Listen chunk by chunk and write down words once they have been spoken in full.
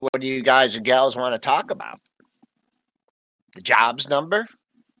What do you guys and gals want to talk about? The jobs number?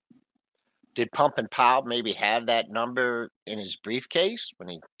 Did Pump and Powell maybe have that number in his briefcase when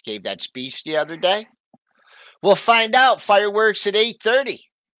he gave that speech the other day? We'll find out. Fireworks at 8:30.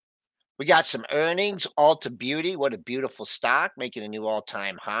 We got some earnings. Alta Beauty, what a beautiful stock, making a new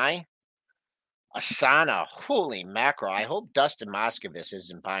all-time high. Asana, holy mackerel. I hope Dustin Moskovitz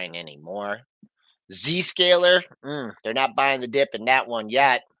isn't buying any more. Zscaler, they're not buying the dip in that one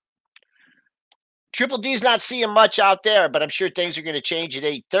yet. Triple D's not seeing much out there, but I'm sure things are going to change at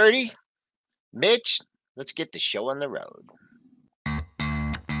 8:30. Mitch, let's get the show on the road.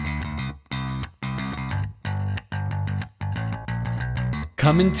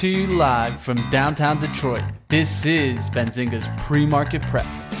 Coming to you live from downtown Detroit, this is Benzinga's Pre-Market Prep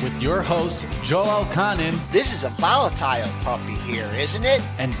with your host, Joel Elconin. This is a volatile puppy here, isn't it?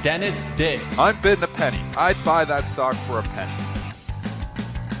 And Dennis Dick. I'm bidding a penny. I'd buy that stock for a penny.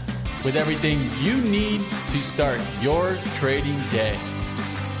 With everything you need to start your trading day.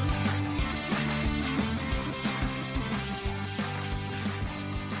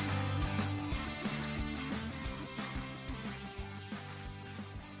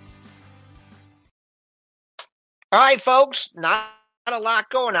 All right, folks, not a lot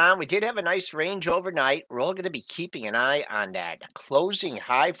going on. We did have a nice range overnight. We're all going to be keeping an eye on that closing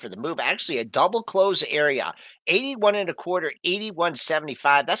high for the move. Actually, a double close area, 81 and a quarter,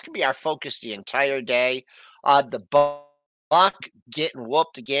 81.75. That's going to be our focus the entire day. The buck getting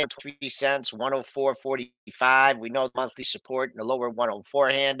whooped again, 3 cents, 104.45. We know the monthly support in the lower 104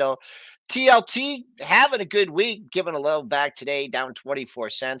 handle. TLT having a good week, giving a little back today, down 24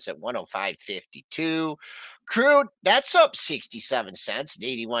 cents at 105.52. Crude, that's up 67 cents at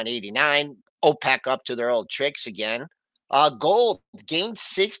 81.89. OPEC up to their old tricks again. Gold gained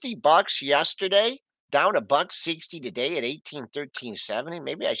 $60 yesterday, down $1.60 today at 1813.70.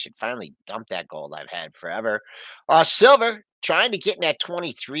 Maybe I should finally dump that gold I've had forever. Silver trying to get in that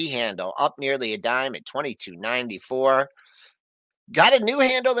 23 handle, up nearly a dime at 22.94. Got a new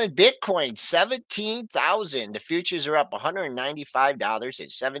handle in Bitcoin, 17,000. The futures are up $195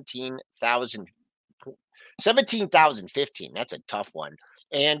 at 17,015. That's a tough one.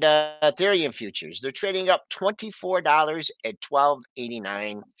 And Ethereum futures, they're trading up $24 at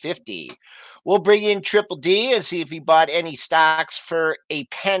 1289.50. We'll bring in Triple D and see if he bought any stocks for a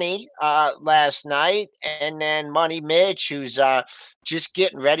penny last night. And then Money Mitch, who's just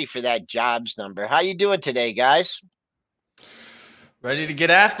getting ready for that jobs number. How you doing today, guys? Ready to get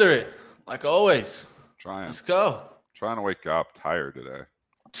after it, like always. Let's go. Trying to wake up. Tired today.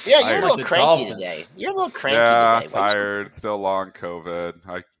 Yeah, you're a little cranky today. You're a little cranky today. Yeah, tired. Still long COVID.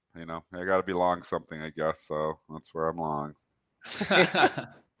 I got to be long something, I guess. So that's where I'm long.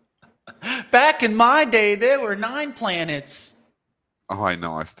 Back in my day, there were 9 planets. Oh, I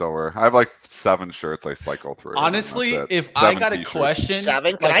know. I still wear. I have like 7 shirts I cycle through. Honestly, if I got a question,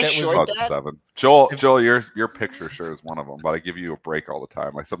 7, can I short that? 7. Joel, your picture sure is one of them, but I give you a break all the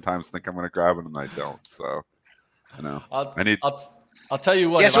time. I sometimes think I'm going to grab it and I don't. So, I know. I'll tell you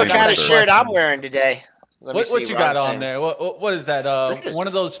what. Guess what kind of shirt I'm wearing today? What you got on there? What is that? One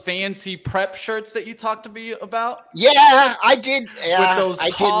of those fancy prep shirts that you talked to me about? Yeah, I did. Yeah, with those I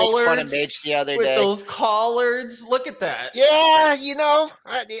did make fun of Mitch the other day. With those collards. Look at that. Yeah, I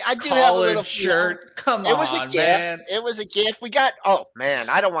do have a little shirt. Come on, it was a gift. Man. It was a gift. We got. Oh man,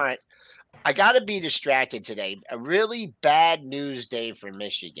 I don't want it. I got to be distracted today. A really bad news day for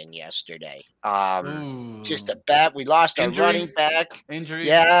Michigan yesterday. Just a bad. We lost our running back. Injury.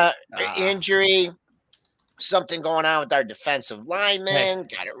 Yeah, injury. Something going on with our defensive lineman.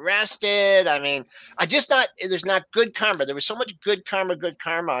 Got arrested. I mean, there's not good karma. There was so much good karma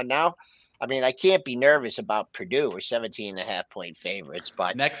on now. I mean, I can't be nervous about Purdue. We're 17.5-point favorites,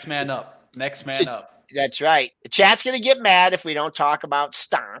 but next man up. That's right. The chat's going to get mad if we don't talk about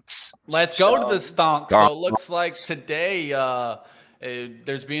stonks. Let's go to the stonks. So it looks like today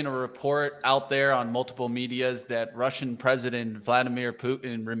there's been a report out there on multiple medias that Russian President Vladimir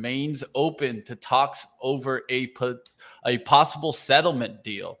Putin remains open to talks over a possible settlement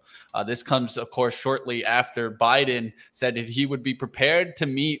deal. This comes, of course, shortly after Biden said that he would be prepared to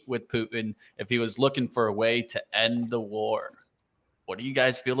meet with Putin if he was looking for a way to end the war. What do you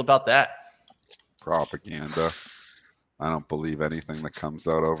guys feel about that? Propaganda. I don't believe anything that comes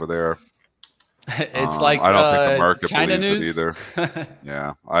out over there. It's like I don't think the market China believes news. it either.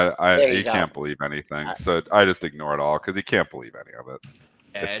 Yeah, you can't believe anything. So I just ignore it all because you can't believe any of it.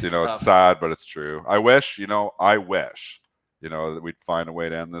 Yeah, it's it's sad, but it's true. I wish that we'd find a way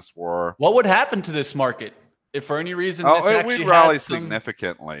to end this war. What would happen to this market? if for any reason Oh, this it actually would rally had some,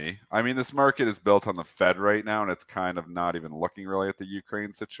 significantly. I mean, this market is built on the Fed right now, and it's kind of not even looking really at the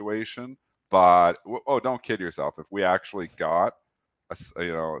Ukraine situation. But don't kid yourself. If we actually got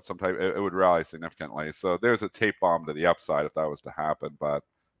some type, it would rally significantly. So there's a tape bomb to the upside if that was to happen. But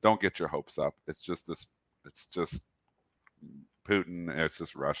don't get your hopes up. It's just this. It's just Putin. It's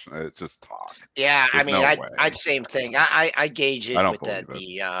just Russian. It's just talk. Yeah, There's I mean, no I'd way. same thing. I gauge I it don't with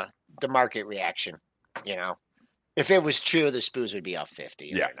believe it. the market reaction. You know, if it was true, the SPOOs would be up 50.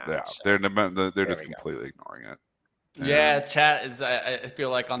 Yeah, They're yeah. not, so They're there just we go. completely ignoring it. yeah, And chat is, I feel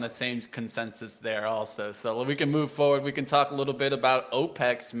like, on the same consensus there also. So we can move forward. We can talk a little bit about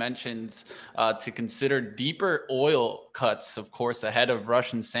OPEC's mentions to consider deeper oil cuts, of course, ahead of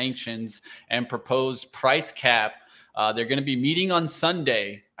Russian sanctions and proposed price cap. They're going to be meeting on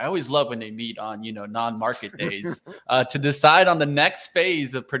Sunday. I always love when they meet on, non-market days to decide on the next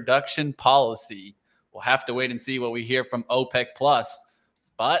phase of production policy. We'll have to wait and see what we hear from OPEC Plus.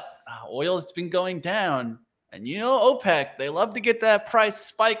 But oil has been going down. And OPEC, they love to get that price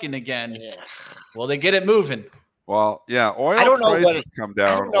spiking again. Yeah. Well, they get it moving. well, yeah, oil I don't know prices come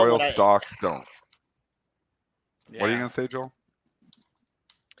down, oil stocks don't. Yeah. What are you going to say, Joel?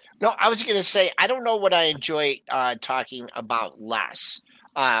 No, I was going to say, I don't know what I enjoy talking about less.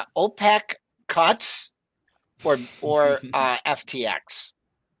 OPEC cuts or FTX.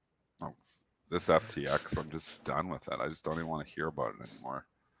 Oh, this FTX, I'm just done with it. I just don't even want to hear about it anymore.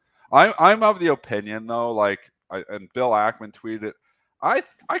 I'm of the opinion, though, and Bill Ackman tweeted it, I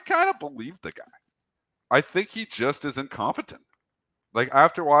kind of believe the guy. I think he just is incompetent. Like,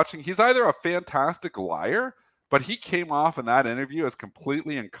 after watching, he's either a fantastic liar, but he came off in that interview as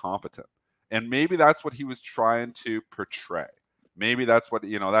completely incompetent. And maybe that's what he was trying to portray. Maybe that's what,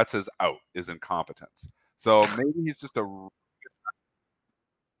 that's his out, is incompetence. So maybe he's just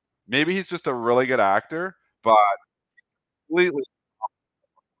a really good actor, but completely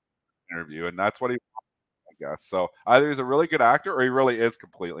interview, and that's what he wants, I guess. So either he's a really good actor or he really is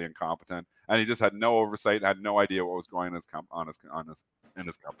completely incompetent, and he just had no oversight and had no idea what was going in his company.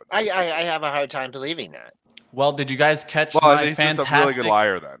 I have a hard time believing that. Well, did you guys catch he's just a really good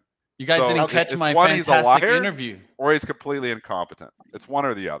liar then. You guys didn't catch my fantastic he's a liar, interview. Or he's completely incompetent. It's one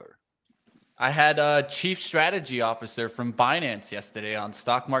or the other. I had a chief strategy officer from Binance yesterday on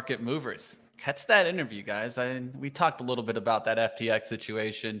Stock Market Movers. Catch that interview, guys. We talked a little bit about that FTX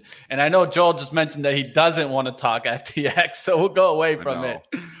situation. And I know Joel just mentioned that he doesn't want to talk FTX, so we'll go away from it.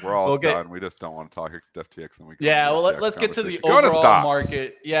 We're all done. We just don't want to talk FTX. And let's get to the overall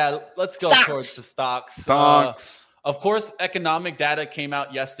market. Yeah, let's go towards the stocks. Of course, economic data came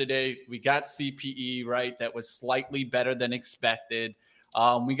out yesterday. We got CPE, right? That was slightly better than expected.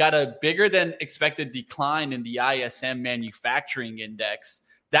 We got a bigger than expected decline in the ISM manufacturing index.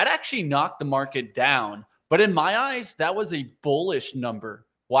 That actually knocked the market down. But in my eyes, that was a bullish number.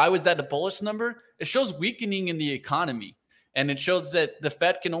 Why was that a bullish number? It shows weakening in the economy. And it shows that the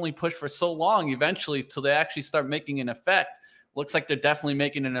Fed can only push for so long eventually till they actually start making an effect. Looks like they're definitely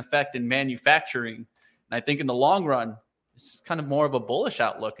making an effect in manufacturing. And I think in the long run, it's kind of more of a bullish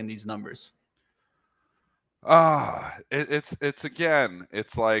outlook in these numbers. It's again,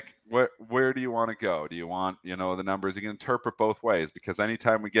 it's like, where do you want to go? Do you want, the numbers? You can interpret both ways, because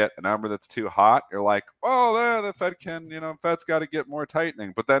anytime we get a number that's too hot, you're like, oh, the Fed Fed's got to get more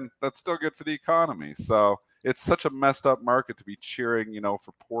tightening, but then that's still good for the economy. So it's such a messed up market to be cheering,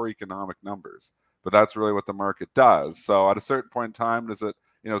 for poor economic numbers, but that's really what the market does. So at a certain point in time, does it,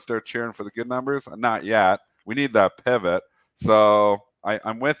 start cheering for the good numbers? Not yet. We need that pivot. So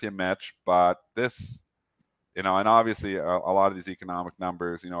I'm with you, Mitch, but this, and obviously a lot of these economic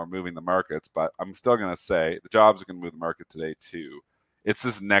numbers, are moving the markets, but I'm still going to say the jobs are going to move the market today too. It's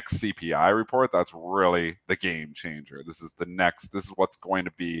this next CPI report that's really the game changer. This is what's going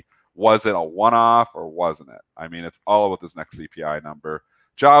to be. Was it a one-off or wasn't it? I mean, it's all about this next CPI number.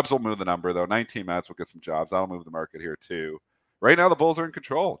 Jobs will move the number, though. 19 minutes will get some jobs. That'll move the market here too. Right now, the bulls are in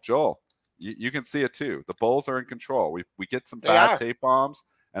control. Joel, you can see it too. The bulls are in control. We get some bad tape bombs,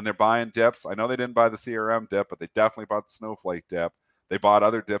 and they're buying dips. I know they didn't buy the CRM dip, but they definitely bought the Snowflake dip. They bought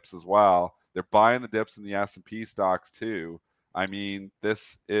other dips as well. They're buying the dips in the S&P stocks too. I mean,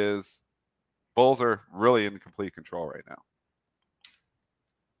 bulls are really in complete control right now.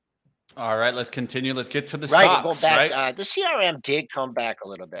 All right, let's continue. Let's get to the stocks. Go back. The CRM did come back a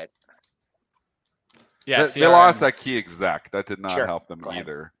little bit. Yeah, they lost that key exec. That did not help them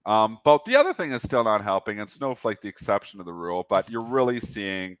either. But the other thing is still not helping, and Snowflake the exception to the rule, but you're really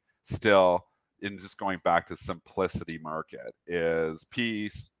seeing still, in just going back to simplicity market, is PE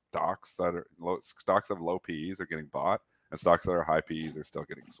stocks that have low PEs are getting bought, and stocks that are high PEs are still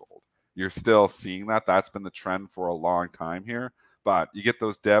getting sold. You're still seeing that. That's been the trend for a long time here. But you get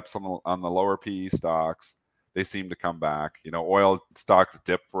those dips on the lower PE stocks. They seem to come back. Oil stocks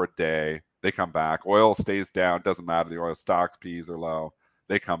dip for a day. They come back. Oil stays down. Doesn't matter. The oil stocks, PEs are low.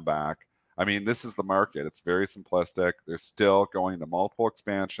 They come back. I mean, this is the market. It's very simplistic. They're still going to multiple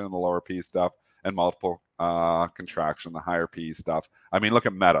expansion in the lower PE stuff and multiple contraction, the higher PE stuff. I mean, look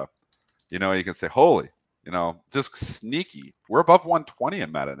at Meta. You can say, holy, just sneaky. We're above 120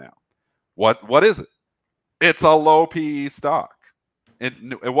 in Meta now. What is it? It's a low PE stock.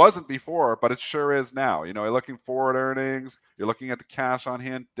 It wasn't before, but it sure is now. You're looking forward earnings. You're looking at the cash on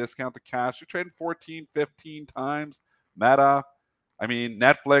hand, discount the cash. You're trading 14, 15 times. Meta. I mean,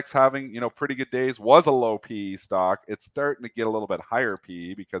 Netflix having, pretty good days was a low PE stock. It's starting to get a little bit higher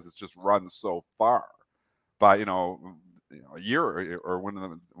PE because it's just run so far. But, a year or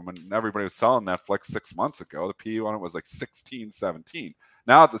when everybody was selling Netflix 6 months ago, the PE on it was like 16, 17.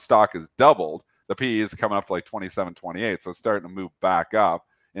 Now that the stock has doubled, the PE is coming up to like 27, 28. So it's starting to move back up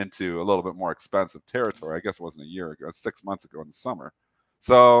into a little bit more expensive territory. I guess it wasn't a year ago, 6 months ago in the summer.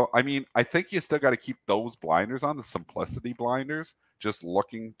 So, I mean, I think you still got to keep those blinders on, the simplicity blinders, just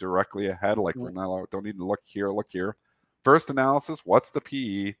looking directly ahead. Like, we're not, don't need to look here. First analysis, what's the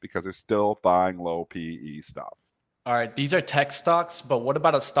PE? Because they're still buying low PE stuff. All right, these are tech stocks, but what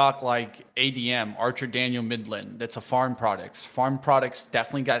about a stock like ADM, Archer Daniel Midland? That's a farm products. Farm products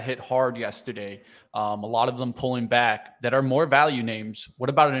definitely got hit hard yesterday. A lot of them pulling back that are more value names.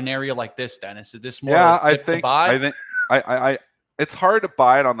 What about an area like this, Dennis? Is this more I think it's hard to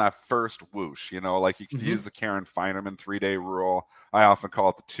buy it on that first whoosh. Like you could use the Karen Finerman 3-day rule. I often call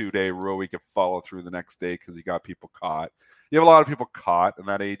it the 2-day rule. We could follow through the next day because you got people caught. You have a lot of people caught in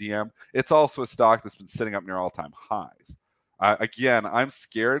that ADM. It's also a stock that's been sitting up near all-time highs. Again, I'm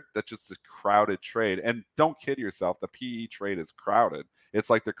scared that just a crowded trade. And don't kid yourself, the PE trade is crowded. It's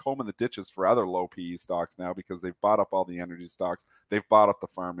like they're combing the ditches for other low PE stocks now because they've bought up all the energy stocks. They've bought up the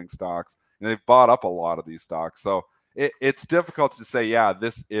farming stocks. And they've bought up a lot of these stocks. So it's difficult to say, yeah,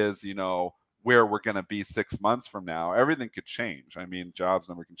 this is, where we're going to be 6 months from now. Everything could change. I mean, jobs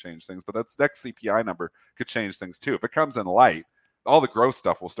number can change things, but that's next CPI number could change things too. If it comes in light, all the growth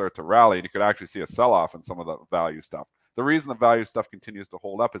stuff will start to rally, and you could actually see a sell-off in some of the value stuff. The reason the value stuff continues to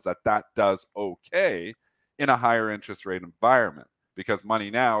hold up is that does okay in a higher interest rate environment because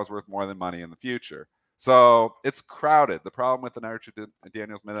money now is worth more than money in the future. So it's crowded. The problem with an Archer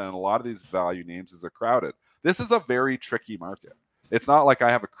Daniels Midland and a lot of these value names is they're crowded. This is a very tricky market. It's not like I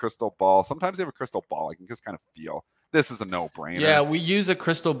have a crystal ball. Sometimes you have a crystal ball. I can just kind of feel this is a no-brainer. Yeah, we use a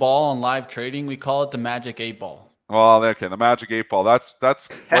crystal ball on live trading. We call it the Magic 8 Ball. Well, okay, the Magic 8 Ball. That's what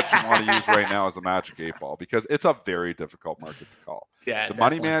you want to use right now is the Magic 8 Ball because it's a very difficult market to call. Yeah, the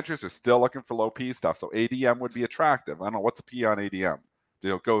money managers are still looking for low P stuff, so ADM would be attractive. I don't know what's the P on ADM.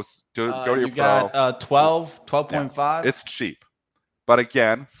 Go to your you got 12.5. Yeah, it's cheap. But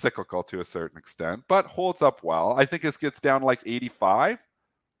again, cyclical to a certain extent, but holds up well. I think this gets down to like 85,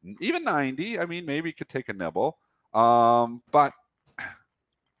 even 90. I mean, maybe you could take a nibble. But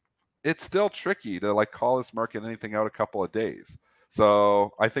it's still tricky to like call this market anything out a couple of days.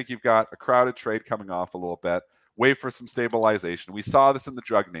 So I think you've got a crowded trade coming off a little bit. Wait for some stabilization. We saw this in the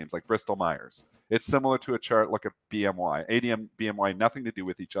drug names like Bristol Myers. It's similar to a chart. Look at BMY. ADM, BMY, nothing to do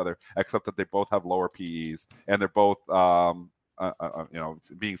with each other except that they both have lower PEs and they're both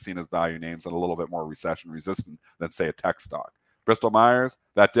being seen as value names and a little bit more recession resistant than say a tech stock. Bristol Myers,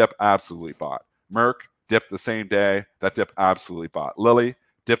 that dip absolutely bought. Merck dipped the same day, that dip absolutely bought. Lilly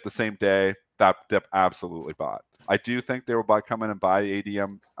dipped the same day, that dip absolutely bought. I do think they will come in and buy the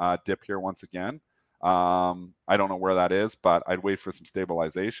ADM dip here once again. I don't know where that is, but I'd wait for some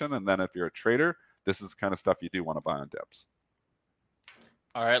stabilization. And then if you're a trader, this is the kind of stuff you do want to buy on dips.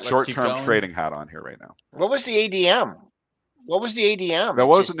 All right, let's short-term trading hat on here right now. What was the ADM? What was the ADM? That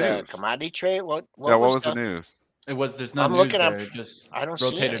was the news. Commodity trade? What was the news? It was. There's no news there. It just I don't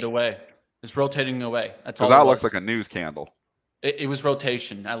rotated see away. It's rotating away. That's all. Because that looks like a news candle. It was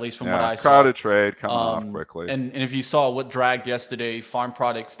rotation, at least from what I saw. Crowded trade coming off quickly. And if you saw what dragged yesterday, farm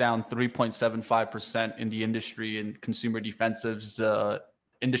products down 3.75% in the industry and consumer defensives,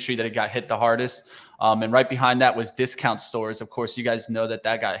 industry that it got hit the hardest. And right behind that was discount stores. Of course, you guys know that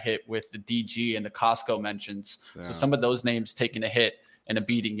got hit with the DG and the Costco mentions. Yeah. So some of those names taking a hit and a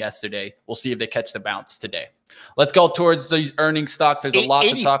beating yesterday. We'll see if they catch the bounce today. Let's go towards these earning stocks. There's a lot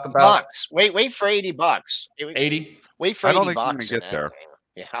to talk about. Wait for $80. 80? Wait for $80. I don't think you're going to get there.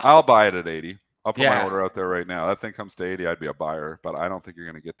 Yeah. I'll buy it at 80. I'll put my order out there right now. That thing comes to 80, I'd be a buyer, but I don't think you're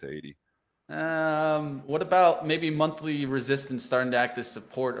going to get to 80. What about maybe monthly resistance starting to act as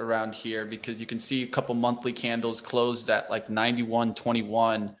support around here? Because you can see a couple monthly candles closed at like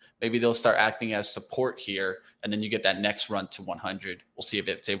 91.21. Maybe they'll start acting as support here, and then you get that next run to 100. We'll see if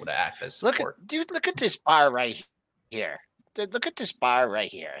it's able to act as support. Look at this bar right here. Look at this bar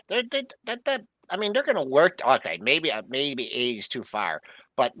right here. I mean, they're going to work. Okay, maybe 80 is too far,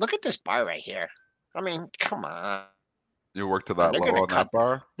 but look at this bar right here. I mean, come on. You work to that low on that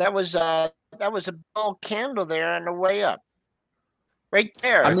bar? That was a bull candle there on the way up. Right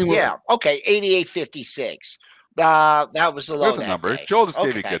there. I mean, yeah. Okay, 88.56. That was the low. There's a number. Day. Joel just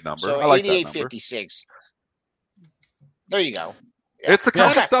gave you a good number. So I like that number. 88.56. There you go. Yeah. It's the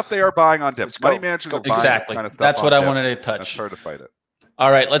kind of stuff they are buying on dips. Money managers are buying exactly. this kind of stuff. That's what I wanted to touch. It's hard to fight it. All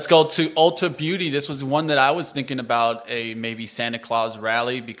right, let's go to Ulta Beauty. This was one that I was thinking about a maybe Santa Claus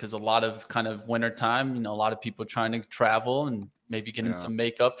rally because a lot of kind of winter time, a lot of people trying to travel and maybe getting some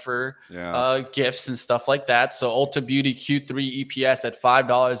makeup for gifts and stuff like that. So Ulta Beauty Q3 EPS at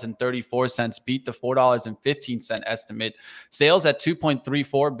 $5.34 beat the $4.15 estimate. Sales at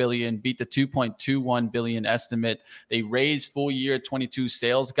 $2.34 billion beat the $2.21 billion estimate. They raised full year 22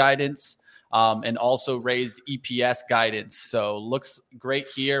 sales guidance. And also raised EPS guidance. So looks great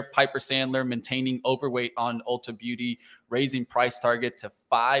here. Piper Sandler maintaining overweight on Ulta Beauty, raising price target to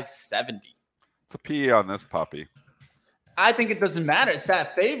 $5.70. It's a PE on this puppy. I think it doesn't matter. It's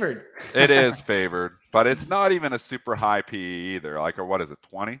that favored. It is favored, but it's not even a super high PE either. Like, or what is it,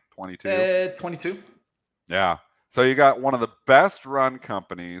 20, 22? 22. Yeah. So you got one of the best run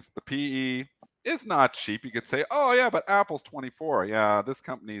companies. The PE is not cheap. You could say, oh, yeah, but Apple's 24. Yeah, this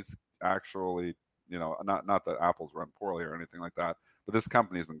company's actually, not that Apple's run poorly or anything like that, but this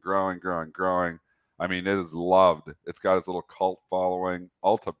company has been growing. I mean, it is loved. It's got its little cult following.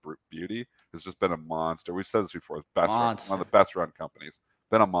 Ulta Beauty has just been a monster. We've said this before. One of the best run companies.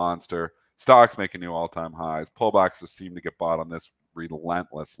 Been a monster. Stocks making new all-time highs. Pullbacks just seem to get bought on this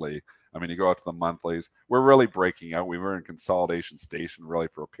relentlessly. I mean, you go out to the monthlies. We're really breaking out. We were in consolidation station really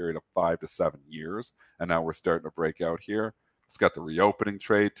for a period of 5 to 7 years, and now we're starting to break out here. It's got the reopening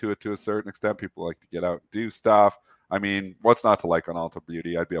trade to it to a certain extent. People like to get out and do stuff. I mean, what's not to like on Ulta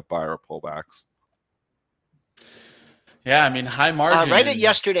Beauty? I'd be a buyer of pullbacks. Yeah, I mean, high margin. Right at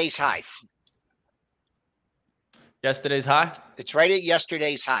yesterday's high. Yesterday's high? It's right at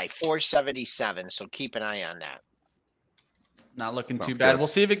yesterday's high, 477. So keep an eye on that. Not looking too bad. Good. We'll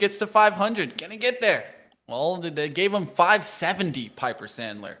see if it gets to 500. Can it get there? Well, they gave him 570, Piper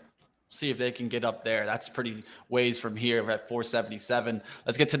Sandler. See if they can get up there. That's pretty ways from here. We're at 477.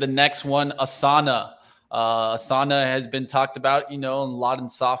 Let's get to the next one, Asana. Asana has been talked about, a lot in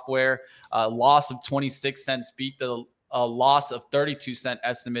software. Loss of 26 cents beat the loss of 32 cent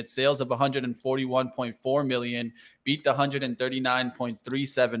estimate. Sales of 141.4 million beat the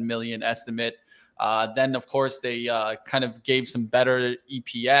 139.37 million estimate. Then, of course, they kind of gave some better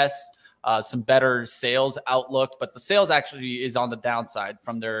EPS. Some better sales outlook, but the sales actually is on the downside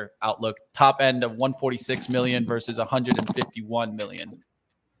from their outlook. Top end of 146 million versus 151 million.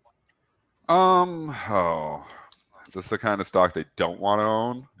 Is this the kind of stock they don't want to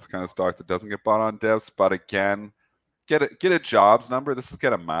own? It's the kind of stock that doesn't get bought on dips. But again, get a jobs number. This is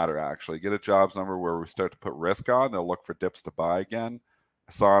going to matter, actually. Get a jobs number where we start to put risk on. They'll look for dips to buy again.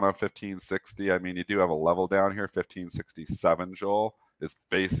 Asana 1560. I mean, you do have a level down here, 1567, Joel. Is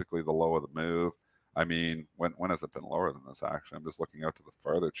basically the low of the move. I mean, when has it been lower than this, actually? I'm just looking out to the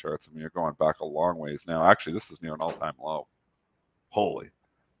farther charts. I mean, you're going back a long ways now. Actually, this is near an all-time low. Holy.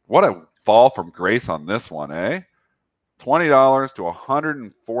 What a fall from grace on this one, eh? $20 to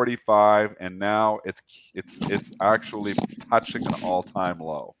 $145, and now it's actually touching an all-time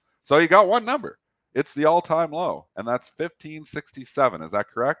low. So you got one number. It's the all-time low, and that's 1567. Is that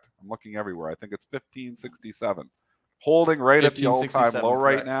correct? I'm looking everywhere. I think it's 1567. Holding right at the all-time low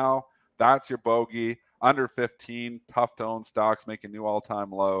right now. That's your bogey. Under 15, tough to own stocks making new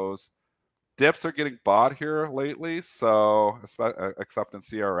all-time lows. Dips are getting bought here lately, so except in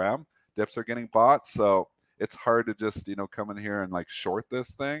CRM, dips are getting bought. So it's hard to just come in here and like short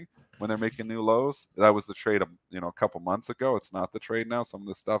this thing when they're making new lows. That was the trade a couple months ago. It's not the trade now. Some of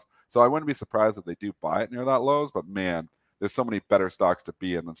this stuff. So I wouldn't be surprised if they do buy it near that lows. But man, there's so many better stocks to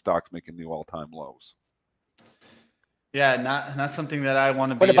be in than stocks making new all-time lows. Yeah, not something that I want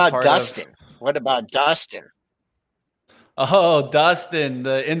to be. What about a part Dustin? Of. What about Dustin? Oh, Dustin,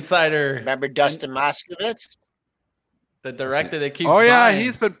 the insider. Remember Dustin Moskovitz? The director that keeps buying.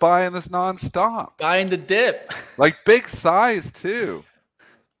 He's been buying this nonstop. Buying the dip. Like big size, too.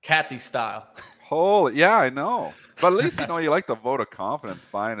 Kathy style. Holy, yeah, I know. But at least, you like the vote of confidence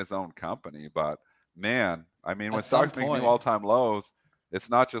buying his own company. But, man, I mean, when stocks make new all-time lows, It's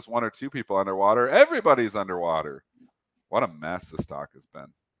not just one or two people underwater. Everybody's underwater. What a mess the stock has been.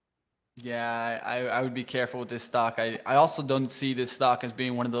 Yeah, I would be careful with this stock. I also don't see this stock as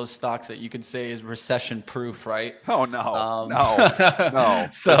being one of those stocks that you could say is recession proof, right? Oh, no. No.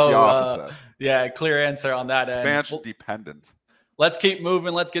 So, it's the opposite. Yeah, clear answer on that Expansion end. dependent. Let's keep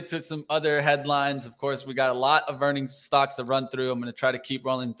moving. Let's get to some other headlines. Of course, we got a lot of earnings stocks to run through. I'm going to try to keep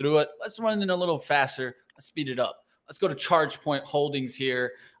rolling through it. Let's run it a little faster. Let's speed it up. Let's go to ChargePoint Holdings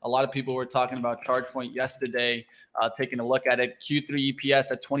here. A lot of people were talking about ChargePoint yesterday, taking a look at it. Q3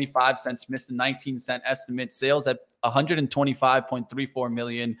 EPS at 25 cents, missed the 19-cent estimate. Sales at 125.34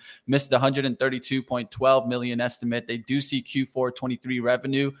 million, missed the 132.12 million estimate. They do see Q4 23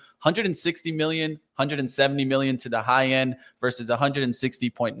 revenue, 160 million, 170 million to the high end versus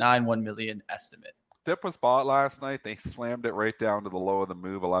 160.91 million estimate. Dip was bought last night. They slammed it right down to the low of the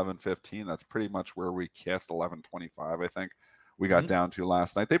move, 11.15. That's pretty much where we kissed 11.25, I think we got down to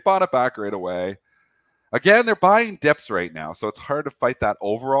last night. They bought it back right away. Again, they're buying dips right now, so it's hard to fight that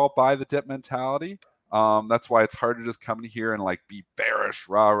overall buy the dip mentality. That's why it's hard to just come to here and like be bearish,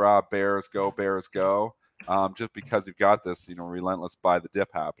 rah, bears go. Just because you've got this, relentless buy the dip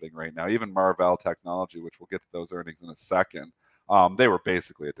happening right now. Even Marvell Technology, which we'll get to those earnings in a second, they were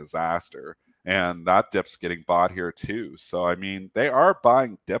basically a disaster. And that dip's getting bought here too. So, I mean, they are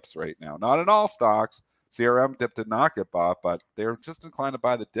buying dips right now. Not in all stocks. CRM dip did not get bought, but they're just inclined to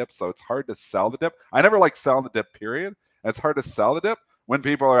buy the dip. So it's hard to sell the dip. I never like selling the dip, period. And it's hard to sell the dip when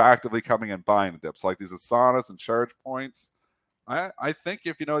people are actively coming and buying the dips, like these Asanas and ChargePoints. I think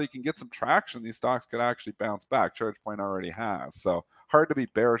if you can get some traction, these stocks could actually bounce back. ChargePoint already has. So hard to be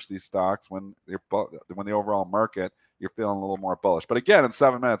bearish these stocks when the overall market, you're feeling a little more bullish. But again, in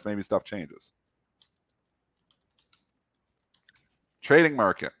 7 minutes, maybe stuff changes. Trading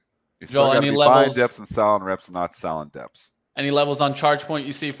market. You still got to be buying dips and selling rips and not selling dips. Any levels on ChargePoint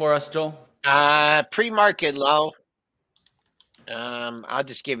you see for us, Joel? Pre-market low. I'll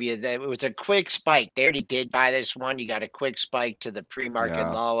just give you that. It was a quick spike. They already did buy this one. You got a quick spike to the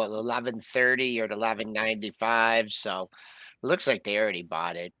pre-market low at 11.30 or at 11.95. So it looks like they already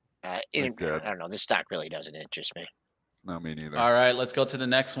bought it. I don't know. This stock really doesn't interest me. No, me neither. All right, let's go to the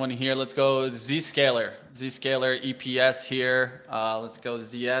next one here. Let's go Zscaler. Zscaler EPS here. Let's go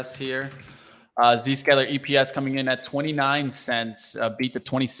ZS here. Zscaler EPS coming in at 29 cents, beat the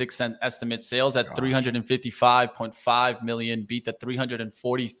 26-cent estimate. Sales at 355.5 million, beat the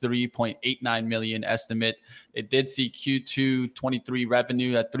 343.89 million estimate. It did see Q2 23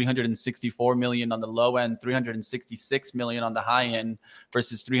 revenue at 364 million on the low end, 366 million on the high end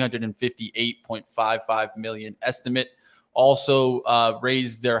versus 358.55 million estimate. Also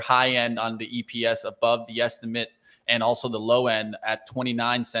raised their high end on the EPS above the estimate, and also the low end at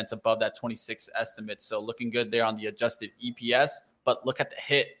 29 cents above that 26 estimate. So looking good there on the adjusted EPS, but look at the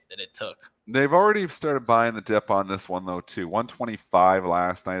hit that it took. They've already started buying the dip on this one, though, too. 125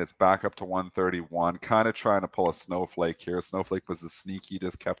 last night. It's back up to 131. Kind of trying to pull a snowflake here. Snowflake was a sneaky,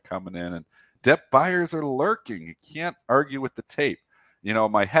 just kept coming in. And dip buyers are lurking. You can't argue with the tape.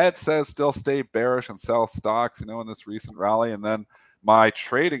 My head says still stay bearish and sell stocks, in this recent rally. And then my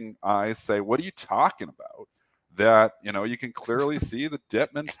trading eyes say, what are you talking about? That, you can clearly see the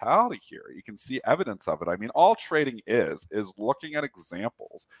dip mentality here. You can see evidence of it. I mean, all trading is looking at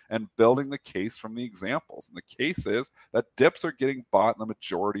examples and building the case from the examples. And the case is that dips are getting bought in the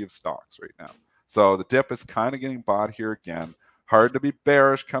majority of stocks right now. So the dip is kind of getting bought here again. Hard to be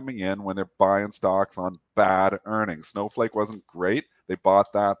bearish coming in when they're buying stocks on bad earnings. Snowflake wasn't great. They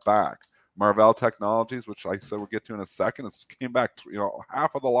bought that back. Marvell Technologies, which like I said we'll get to in a second, came back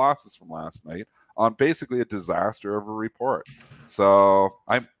half of the losses from last night on basically a disaster of a report. So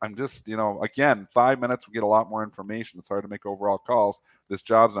I'm just, again, 5 minutes, we get a lot more information. It's hard to make overall calls. This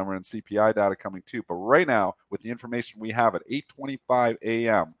jobs number and CPI data coming too. But right now, with the information we have at 8:25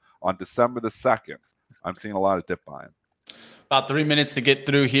 a.m. on December the 2nd, I'm seeing a lot of dip buying. About 3 minutes to get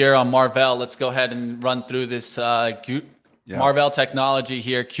through here on Marvell. Let's go ahead and run through this. Marvell Technology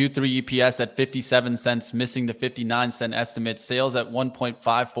here, Q3 EPS at 57 cents, missing the 59-cent estimate. Sales at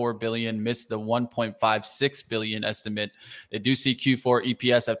 1.54 billion, missed the 1.56 billion estimate. They do see Q4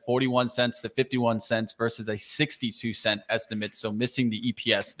 EPS at 41 cents to 51 cents versus a 62-cent estimate, so missing the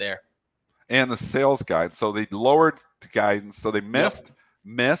EPS there. And the sales guide. So they lowered the guidance. So they missed,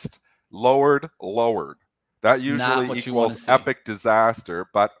 lowered. That usually equals epic disaster.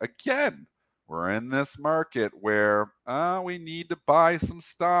 But again, we're in this market where we need to buy some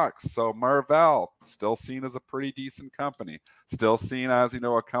stocks. So Marvell, still seen as a pretty decent company, still seen as,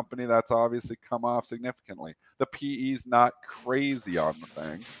 a company that's obviously come off significantly. The PE's not crazy on the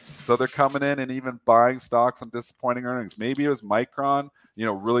thing. So they're coming in and even buying stocks on disappointing earnings. Maybe it was Micron,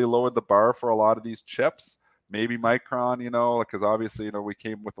 really lowered the bar for a lot of these chips. Maybe Micron, because obviously, we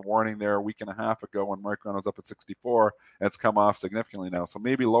came with the warning there a week and a half ago when Micron was up at 64, and it's come off significantly now. So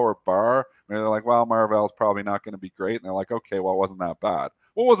maybe lower bar. Maybe they're like, well, Marvell's probably not going to be great. And they're like, okay, well, it wasn't that bad.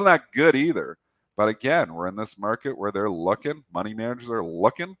 Well, it wasn't that good either. But again, we're in this market where money managers are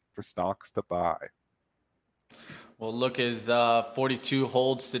looking for stocks to buy. Well, look, as 42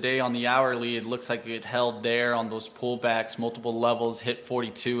 holds today on the hourly, it looks like it held there on those pullbacks, multiple levels, hit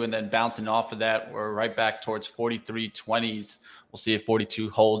 42, and then bouncing off of that, we're right back towards 43.20s. We'll see if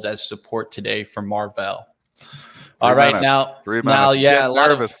 42 holds as support today for Marvell. All right, now, 3 minutes. Yeah,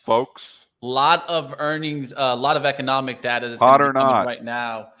 nervous, folks. Lot of earnings, a lot of economic data that's going to be coming right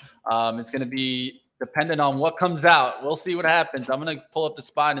now. It's going to be dependent on what comes out. We'll see what happens. I'm going to pull up the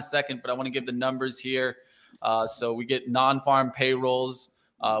SPY in a second, but I want to give the numbers here. So we get non-farm payrolls.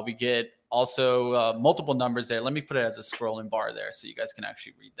 We get also multiple numbers there. Let me put it as a scrolling bar there so you guys can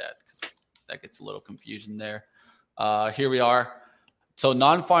actually read that, because that gets a little confusion there. Here we are. So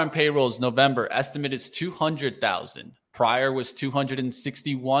non-farm payrolls, November, estimate is 200,000. Prior was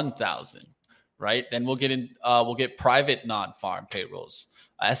 261,000, right? Then we'll get private non-farm payrolls.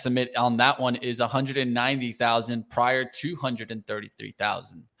 Estimate on that one is 190,000. Prior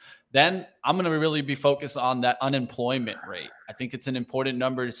 233,000. Then I'm going to really be focused on that unemployment rate. I think it's an important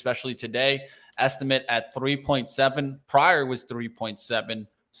number, especially today. Estimate at 3.7. Prior was 3.7.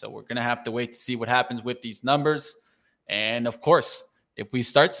 So we're going to have to wait to see what happens with these numbers. And of course, if we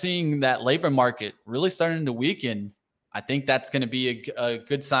start seeing that labor market really starting to weaken, I think that's going to be a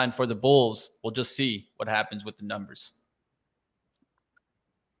good sign for the bulls. We'll just see what happens with the numbers.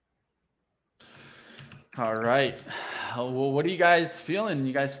 All right. Well, what are you guys feeling?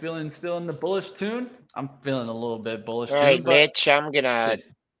 You guys feeling still in the bullish tune? I'm feeling a little bit bullish too. All right, Mitch, I'm going to...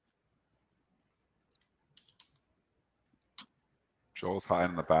 Joel's hiding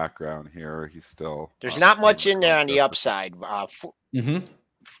in the background here. He's still... There's not much in there on the upside.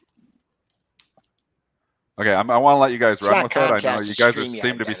 Okay, I want to let you guys run with it. I know you guys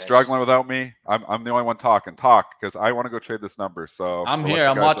seem to be struggling without me. I'm the only one talking. Talk, because I want to go trade this number. So I'm here.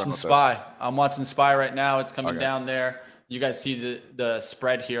 I'm watching SPY. I'm watching SPY right now. It's coming down there. You guys see the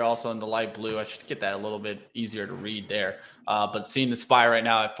spread here also in the light blue. I should get that a little bit easier to read there. But seeing the SPY right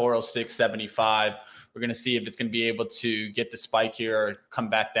now at 406.75. We're going to see if it's going to be able to get the spike here or come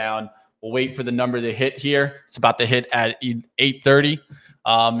back down. We'll wait for the number to hit here. It's about to hit at 8:30.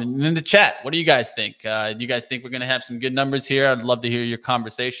 And in the chat, what do you guys think? Do you guys think we're going to have some good numbers here? I'd love to hear your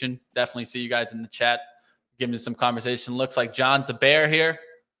conversation. Definitely see you guys in the chat. Give me some conversation. Looks like John's a bear here.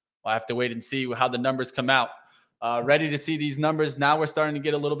 We'll have to wait and see how the numbers come out. Ready to see these numbers. Now we're starting to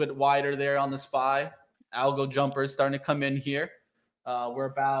get a little bit wider there on the SPY. Algo jumpers starting to come in here. We're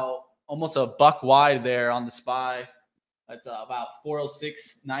about almost a buck wide there on the SPY. That's about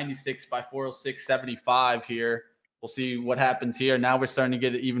 406.96 by 406.75 here. We'll see what happens here. Now we're starting to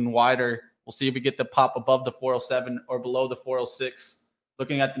get it even wider. We'll see if we get the pop above the 407 or below the 406.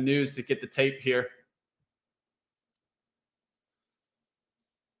 Looking at the news to get the tape here.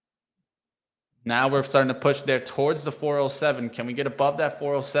 Now we're starting to push there towards the 407. Can we get above that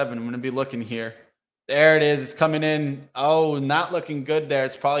 407? I'm going to be looking here. There it is. It's coming in. Oh, not looking good there.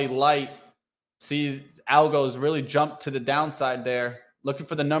 It's probably light. See, algos really jumped to the downside there. Looking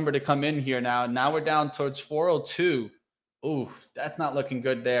for the number to come in here now. Now we're down towards 402. Ooh, that's not looking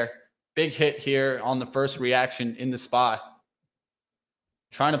good there. Big hit here on the first reaction in the SPY.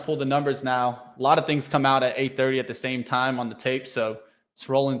 Trying to pull the numbers now. A lot of things come out at 8:30 at the same time on the tape, so it's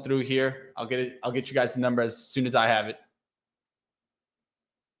rolling through here. I'll get you guys the number as soon as I have it.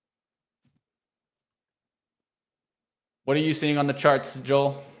 What are you seeing on the charts,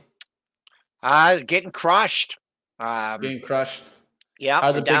 Joel? Getting crushed. Getting crushed.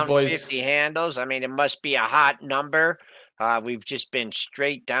 Yeah, we're down big boys? 50 handles. I mean, it must be a hot number. We've just been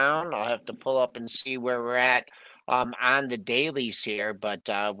straight down. I'll have to pull up and see where we're at on the dailies here. But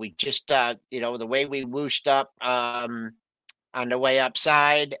we just, the way we whooshed up on the way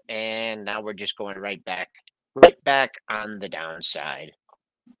upside, and now we're just going right back on the downside.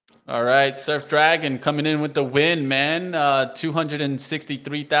 All right, Surf Dragon coming in with the win, man.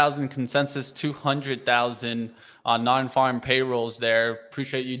 263,000 consensus, 200,000 on non-farm payrolls there.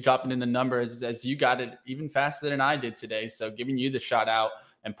 Appreciate you dropping in the numbers as you got it even faster than I did today. So giving you the shout out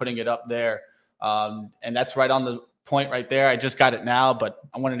and putting it up there. And that's right on the point right there. I just got it now, but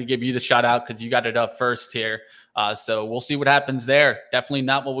I wanted to give you the shout out because you got it up first here. So we'll see what happens there. Definitely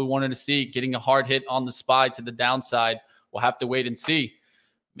not what we wanted to see. Getting a hard hit on the SPY to the downside. We'll have to wait and see.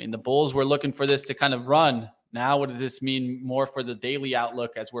 I mean, the bulls were looking for this to kind of run. Now, what does this mean more for the daily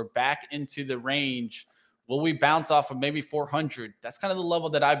outlook as we're back into the range? Will we bounce off of maybe 400? That's kind of the level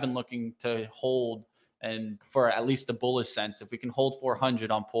that I've been looking to hold, and for at least a bullish sense. If we can hold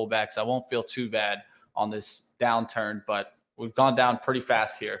 400 on pullbacks, I won't feel too bad on this downturn, but we've gone down pretty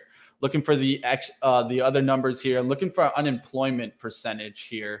fast here. Looking for the other numbers here. I'm looking for unemployment percentage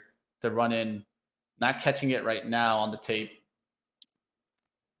here to run in. Not catching it right now on the tape.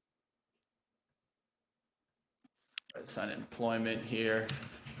 It's unemployment here.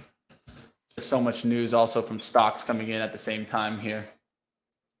 There's so much news also from stocks coming in at the same time here.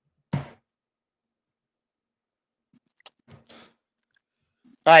 All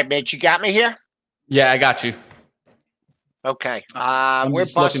right, Mitch, you got me here? Yeah, I got you. Okay. We're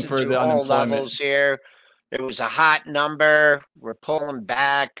busting through all levels here. It was a hot number. We're pulling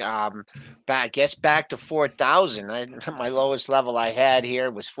back. Back to 4,000. My lowest level I had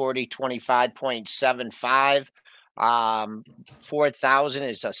here was 4025.75. 4,000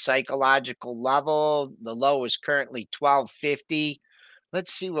 is a psychological level. The low is currently 1250.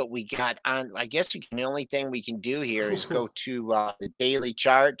 Let's see what we got on. I guess the only thing we can do here is go to the daily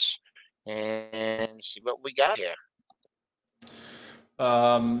charts and see what we got here.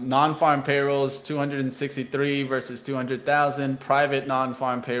 Non-farm payrolls 263 versus 200,000. Private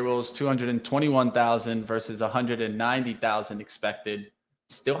non-farm payrolls 221,000 versus 190,000 expected.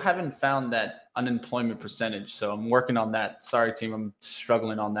 Still haven't found that unemployment percentage, so I'm working on that. Sorry, team, I'm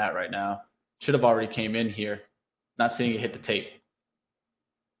struggling on that right now. Should have already came in here. Not seeing it hit the tape.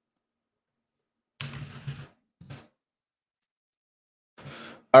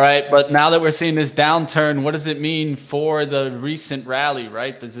 All right, but now that we're seeing this downturn, what does it mean for the recent rally,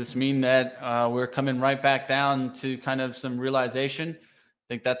 right? Does this mean that we're coming right back down to kind of some realization?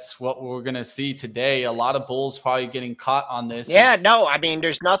 I think that's what we're going to see today. A lot of bulls probably getting caught on this. Yeah, no, I mean,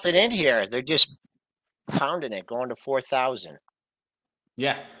 there's nothing in here. They're just pounding it, going to 4,000.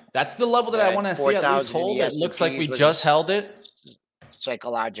 Yeah, that's the level that I want to see at least hold. It looks like we just held it.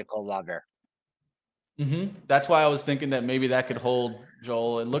 Psychological lever. That's why I was thinking that maybe that could hold,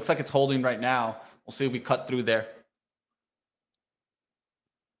 Joel. It looks like it's holding right now. We'll see if we cut through there.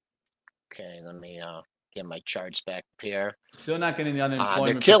 Okay, let me get my charts back up here. Still not getting the unemployment.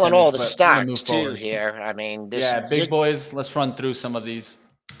 They're killing all the stocks too here. I mean, big boys. Let's run through some of these.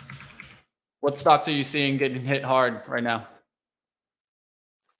 What stocks are you seeing getting hit hard right now?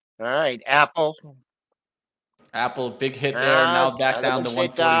 All right, Apple, big hit there. Now back down to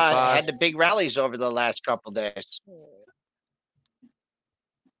 145. Had the big rallies over the last couple days.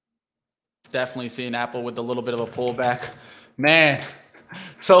 Definitely seeing Apple with a little bit of a pullback. Man,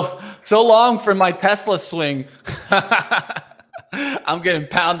 so long for my Tesla swing. I'm getting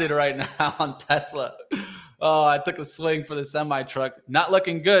pounded right now on Tesla. Oh, I took a swing for the semi-truck. Not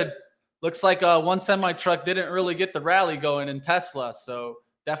looking good. Looks like one semi-truck didn't really get the rally going in Tesla. So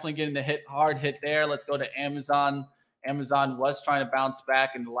definitely getting the hard hit there. Let's go to Amazon. Amazon was trying to bounce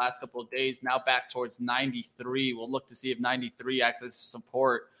back in the last couple of days. Now back towards 93. We'll look to see if 93 acts as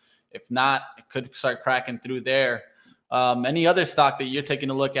support. If not, it could start cracking through there. Any other stock that you're taking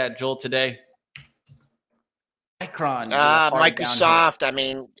a look at, Joel, today? Micron. Microsoft. I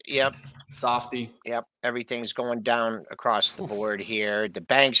mean, yep. Softy. Yep. Everything's going down across the board here. The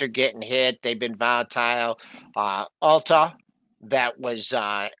banks are getting hit. They've been volatile. Ulta, that was,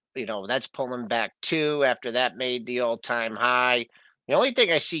 that's pulling back too after that made the all-time high. The only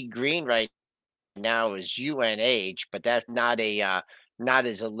thing I see green right now is UNH, but that's not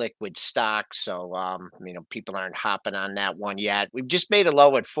as a liquid stock. So, people aren't hopping on that one yet. We've just made a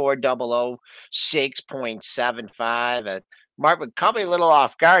low at 4006.75. Mark would caught me a little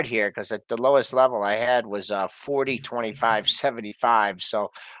off guard here because at the lowest level I had was 4025.75. So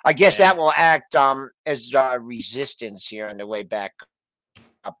I guess that will act as resistance here on the way back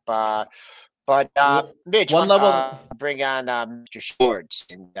up. But Mitch, one level, bring on Mr. Schwartz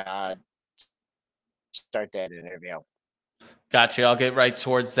and start that interview. Gotcha. I'll get right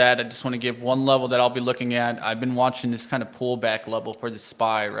towards that. I just want to give one level that I'll be looking at. I've been watching this kind of pullback level for the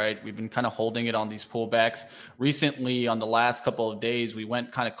SPY, right? We've been kind of holding it on these pullbacks. Recently, on the last couple of days, we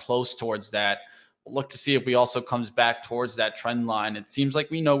went kind of close towards that. We'll look to see if we also comes back towards that trend line. It seems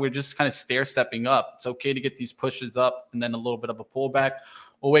like we're just kind of stair-stepping up. It's okay to get these pushes up and then a little bit of a pullback.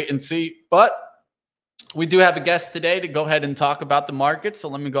 We'll wait and see. But we do have a guest today to go ahead and talk about the market. So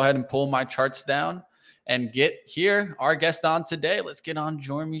let me go ahead and pull my charts down and get here our guest on today. Let's get on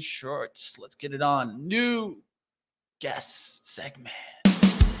Jeremy Schwartz. Let's get it on. New guest segment.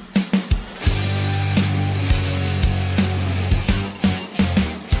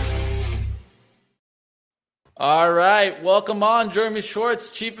 All right. Welcome on, Jeremy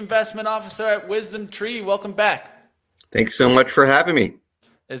Schwartz, Chief Investment Officer at WisdomTree. Welcome back. Thanks so much for having me.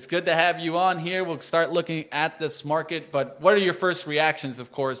 It's good to have you on here. We'll start looking at this market, but what are your first reactions,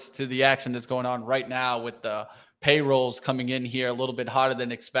 of course, to the action that's going on right now with the payrolls coming in here a little bit hotter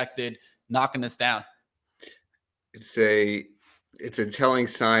than expected, knocking us down? It's a telling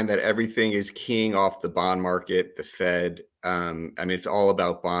sign that everything is keying off the bond market, the Fed. I mean, it's all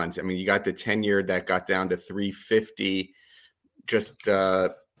about bonds. I mean, you got the 10-year that got down to 350 just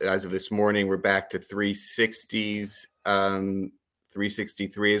as of this morning. We're back to 360s.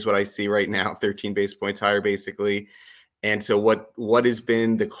 363 is what I see right now, 13 basis points higher, basically. And so what has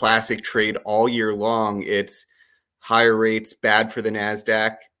been the classic trade all year long? It's higher rates, bad for the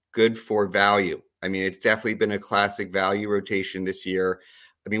NASDAQ, good for value. I mean, it's definitely been a classic value rotation this year.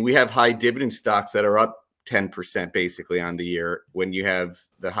 I mean, we have high dividend stocks that are up 10% basically on the year, when you have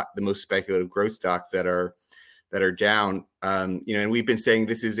the most speculative growth stocks that are down. And we've been saying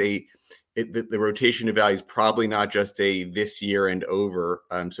this is the rotation of value is probably not just a this year and over.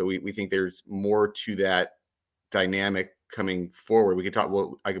 So we think there's more to that dynamic coming forward. We could talk.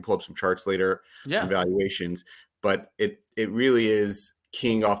 Well, I could pull up some charts later on valuations, but it really is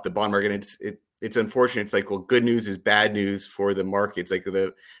keying off the bond market. It's unfortunate. It's like, well, good news is bad news for the markets. Like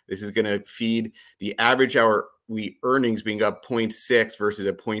this is going to feed the average hourly earnings being up 0.6 versus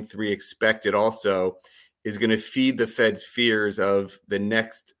a 0.3 expected. Also, is going to feed the Fed's fears of the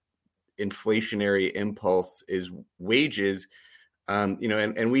next inflationary impulse is wages.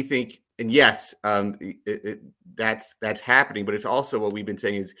 And we think, and yes, that's happening, but it's also what we've been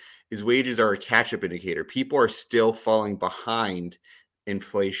saying is wages are a catch-up indicator. People are still falling behind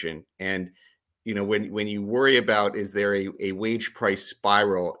inflation, and when you worry about, is there a wage price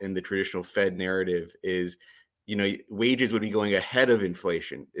spiral in the traditional Fed narrative, is wages would be going ahead of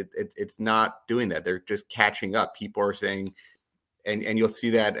inflation. It's not doing that. They're just catching up. People are saying, and you'll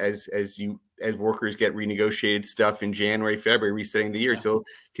see that as workers get renegotiated stuff in January, February, resetting the year, so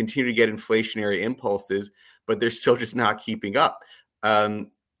continue to get inflationary impulses, but they're still just not keeping up.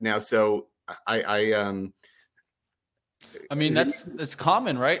 Now, so I mean, it's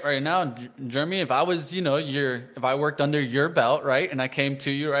common, right now, Jeremy. If I was, if I worked under your belt, right, and I came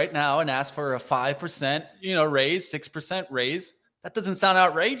to you right now and asked for a 5%, raise, 6% raise, that doesn't sound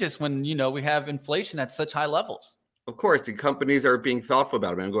outrageous when, we have inflation at such high levels. Of course, and companies are being thoughtful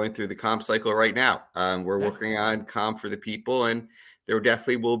about it. I'm going through the comp cycle right now. We're working on comp for the people, and there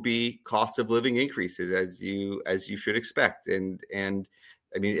definitely will be cost of living increases as you should expect. And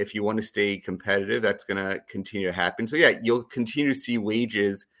I mean, if you want to stay competitive, that's going to continue to happen. So yeah, you'll continue to see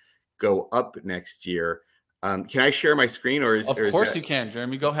wages go up next year. Can I share my screen, or of course you can,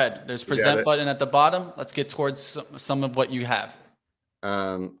 Jeremy? Go ahead. There's present button at the bottom. Let's get towards some of what you have.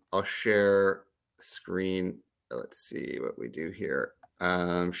 I'll share screen. Let's see what we do here.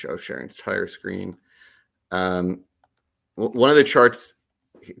 Show share entire screen. One of the charts.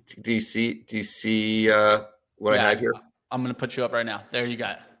 Do you see what I have here? I'm going to put you up right now. There you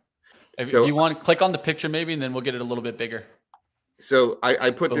got it. If you want to click on the picture maybe, and then we'll get it a little bit bigger. So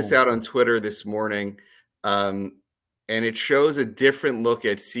I put this out on Twitter this morning, and it shows a different look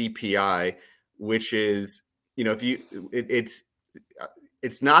at CPI, which is, it's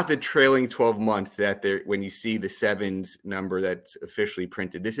not the trailing 12 months that when you see the sevens number that's officially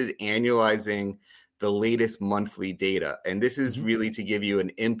printed. This is annualizing the latest monthly data. And this is really to give you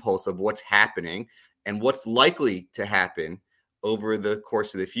an impulse of what's happening and what's likely to happen over the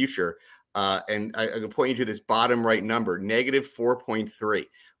course of the future. And I can point you to this bottom right number, negative 4.3.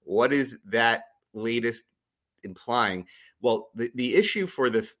 What is that latest implying? Well, the issue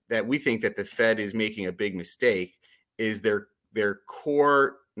that we think that the Fed is making a big mistake is their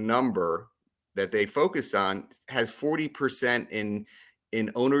core number that they focus on has 40%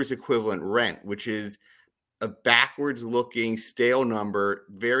 in owner's equivalent rent, which is a backwards looking stale number,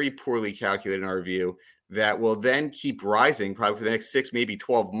 very poorly calculated in our view, that will then keep rising probably for the next 6, maybe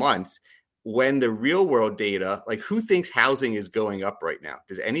 12 months, when the real world data, like, who thinks housing is going up right now?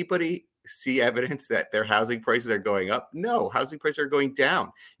 Does anybody see evidence that their housing prices are going up? No, housing prices are going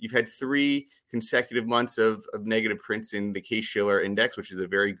down. You've had 3 consecutive months of negative prints in the Case-Shiller index, which is a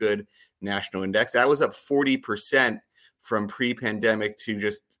very good national index. That was up 40% from pre-pandemic to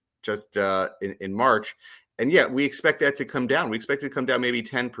just in March. And yeah, we expect that to come down. We expect it to come down maybe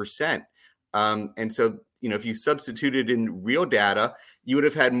 10%. And so, if you substituted in real data, you would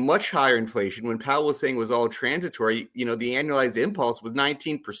have had much higher inflation. When Powell was saying it was all transitory, the annualized impulse was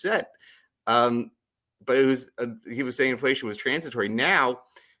 19%. but it was he was saying inflation was transitory. Now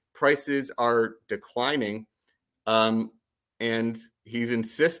prices are declining, and he's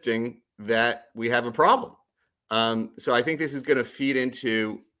insisting that we have a problem. So I think this is going to feed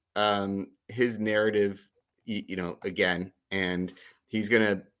into his narrative, again, and he's going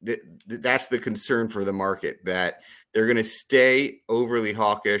to. That's the concern for the market, that they're going to stay overly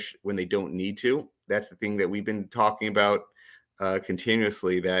hawkish when they don't need to. That's the thing that we've been talking about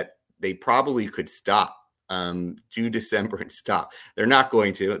continuously, that they probably could stop, do December and stop. They're not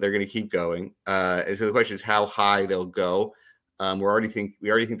going to. They're going to keep going. And so the question is how high they'll go. We already think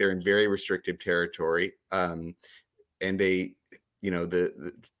they're in very restrictive territory, and they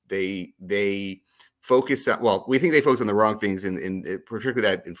focus on. Well, we think they focus on the wrong things, in particularly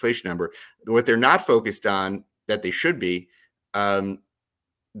that inflation number. What they're not focused on that they should be.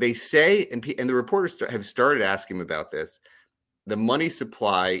 They say, and the reporters have started asking him about this. The money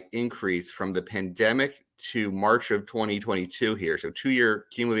supply increase from the pandemic to March of 2022 here. So 2-year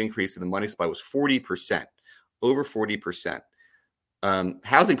cumulative increase in the money supply was 40%, over 40%.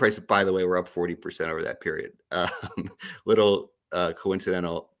 Housing prices, by the way, were up 40% over that period. Little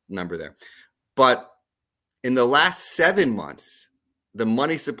coincidental number there. But in the last 7 months, the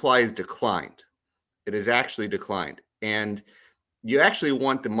money supply has declined. It has actually declined. And you actually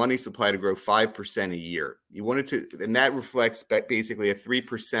want the money supply to grow 5% a year. You want it to, and that reflects basically a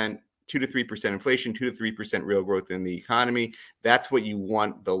 3%, 2 to 3% inflation, 2 to 3% real growth in the economy. That's what you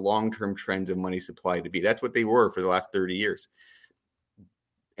want the long-term trends of money supply to be. That's what they were for the last 30 years.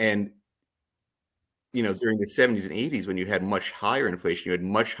 And, during the 70s and 80s, when you had much higher inflation, you had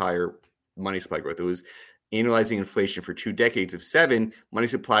much higher money supply growth. It was annualizing inflation for 2 decades of 7, money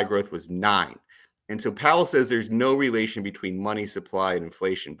supply growth was 9. And so Powell says there's no relation between money supply and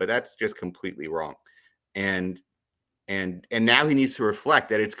inflation, but that's just completely wrong. And now he needs to reflect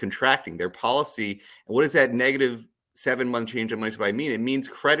that it's contracting. Their policy, and what does that negative 7-month change in money supply mean? It means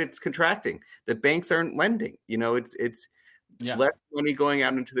credit's contracting. The banks aren't lending. It's less money going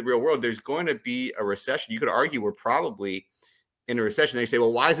out into the real world. There's going to be a recession. You could argue we're probably in a recession. They say,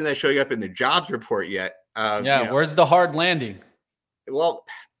 well, why isn't that showing up in the jobs report yet? Where's the hard landing? Well,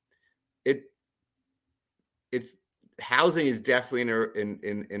 it's housing is definitely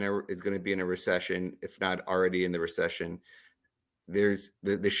is going to be in a recession, if not already in the recession. There's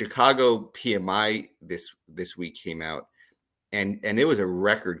the Chicago PMI this week came out, and it was a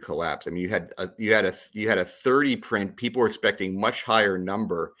record collapse. I mean, you had a 30 print. People were expecting much higher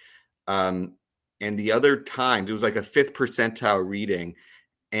number, and the other times it was like a 5th percentile reading,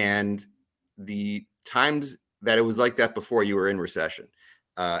 and the times that it was like that before, you were in recession,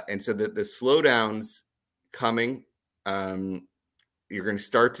 and so the slowdowns coming. You're going to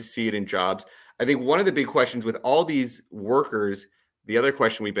start to see it in jobs. I think one of the big questions with all these workers, the other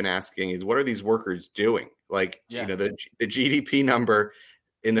question we've been asking is, what are these workers doing? Like, the GDP number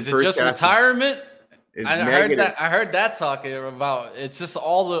in the first half retirement. I heard that talking about it's just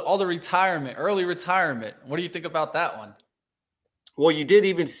all the retirement, early retirement. What do you think about that one? Well, you did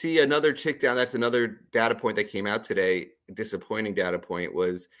even see another tick down. That's another data point that came out today. A disappointing data point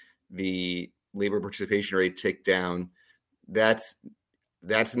was the labor participation rate ticked down. That's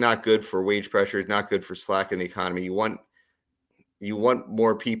not good for wage pressure. It's not good for slack in the economy. You want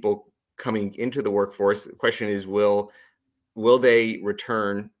more people coming into the workforce. The question is, will they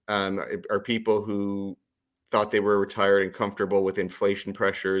return? Are people who thought they were retired and comfortable with inflation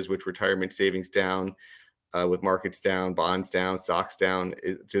pressures, with retirement savings down, with markets down, bonds down, stocks down?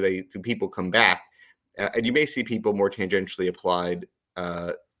 Do people come back? And you may see people more tangentially applied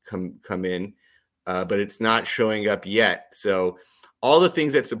come in, but it's not showing up yet. So all the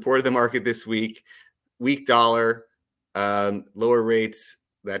things that supported the market this week, weak dollar, lower rates,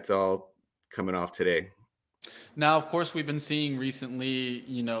 that's all coming off today. Now, of course, we've been seeing recently,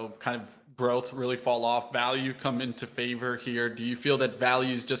 kind of growth really fall off, value come into favor here. Do you feel that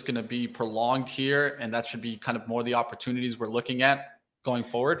value is just going to be prolonged here, and that should be kind of more the opportunities we're looking at going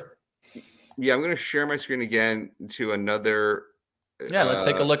forward? Yeah, I'm going to share my screen again to another. Yeah, let's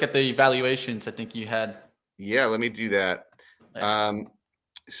take a look at the evaluations I think you had. Yeah, let me do that. Yeah.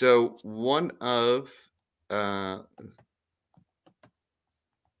 So one of I'm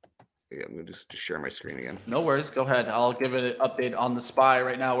going to just share my screen again. No worries. Go ahead. I'll give it an update on the SPY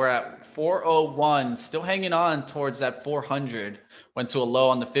right now. We're at 401, still hanging on towards that 400. Went to a low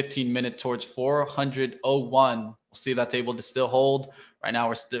on the 15-minute towards 400.01. We'll see if that's able to still hold. Right now,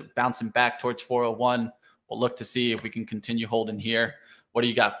 we're still bouncing back towards 401. We'll look to see if we can continue holding here. What do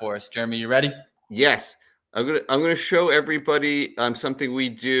you got for us, Jeremy? You ready? Yes. I'm gonna show everybody something we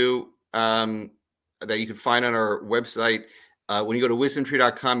do that you can find on our website. When you go to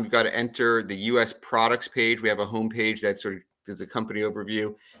wisdomtree.com, you've got to enter the U.S. products page. We have a homepage that sort of does a company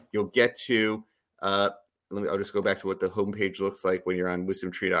overview. You'll get to, I'll just go back to what the homepage looks like when you're on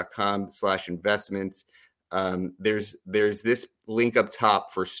wisdomtree.com/investments. There's this link up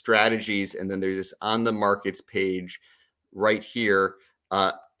top for strategies, and then there's this on the markets page right here.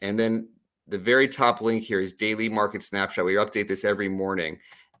 And then the very top link here is daily market snapshot. We update this every morning.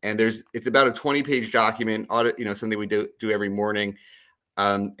 And it's about a 20-page document, something we do every morning.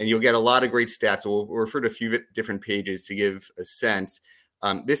 And you'll get a lot of great stats. So we'll refer to a few different pages to give a sense.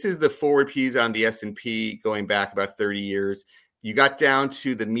 This is the forward Ps on the S&P going back about 30 years. You got down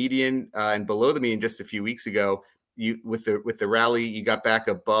to the median and below the median just a few weeks ago. With the rally, you got back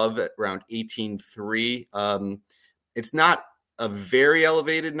above at around 18.3. It's not a very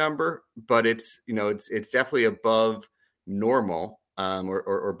elevated number, but it's definitely above normal.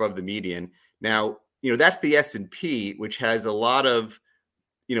 Or above the median. Now, that's the S&P, which has a lot of,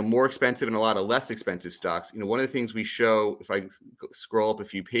 more expensive and a lot of less expensive stocks. One of the things we show, if I scroll up a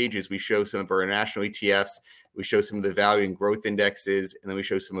few pages, we show some of our national ETFs, we show some of the value and growth indexes, and then we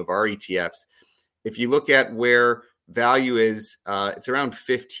show some of our ETFs. If you look at where value is, it's around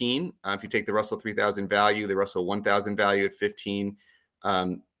 15. If you take the Russell 3000 value, the Russell 1000 value at 15,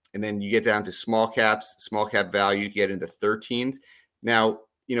 and then you get down to small cap value, you get into 13s. Now,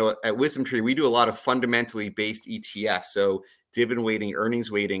 at WisdomTree, we do a lot of fundamentally based ETFs. So dividend weighting,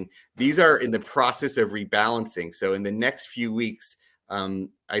 earnings weighting, these are in the process of rebalancing. So in the next few weeks,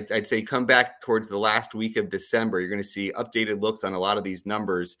 I'd say come back towards the last week of December. You're going to see updated looks on a lot of these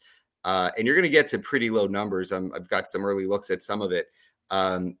numbers. And you're going to get to pretty low numbers. I've got some early looks at some of it.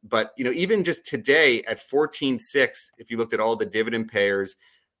 But, even just today at 14.6, if you looked at all the dividend payers,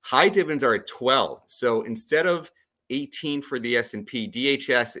 high dividends are at 12. So instead of 18 for the S&P,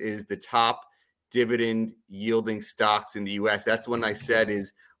 DHS is the top dividend yielding stocks in the U.S. That's one I said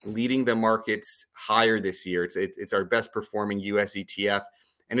is leading the markets higher this year. It's our best performing U.S. ETF,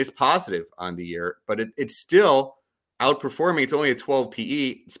 and it's positive on the year, but it's still outperforming. It's only a 12 PE.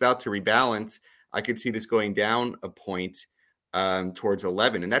 It's about to rebalance. I could see this going down a point towards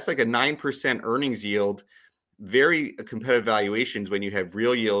 11, and that's like a 9% earnings yield. Very competitive valuations when you have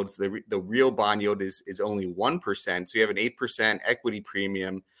real yields. The real bond yield is only 1%. So you have an 8% equity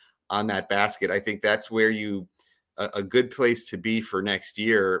premium on that basket. I think that's where a good place to be for next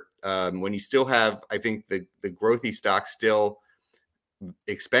year. When you still have, I think the growthy stocks still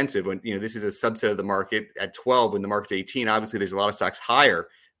expensive when, this is a subset of the market at 12, when the market's 18, obviously there's a lot of stocks higher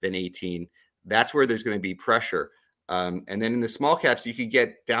than 18. That's where there's going to be pressure. And then in the small caps, you could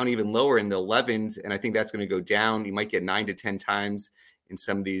get down even lower in the 11s. And I think that's going to go down. You might get 9 to 10 times in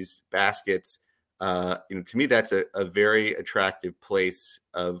some of these baskets. To me, that's a very attractive place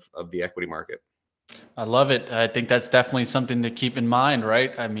of the equity market. I love it. I think that's definitely something to keep in mind,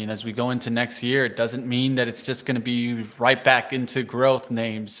 right? I mean, as we go into next year, it doesn't mean that it's just going to be right back into growth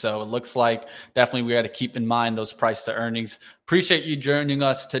names. So it looks like definitely we got to keep in mind those price to earnings. Appreciate you joining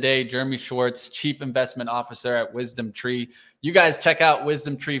us today, Jeremy Schwartz, Chief Investment Officer at WisdomTree. You guys check out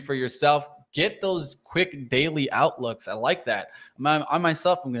WisdomTree for yourself. Get those quick daily outlooks. I like that. I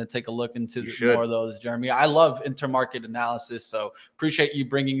myself, I'm going to take a look into more of those, Jeremy. I love intermarket analysis, so appreciate you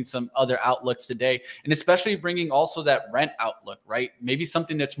bringing some other outlooks today, and especially bringing also that rent outlook, right? Maybe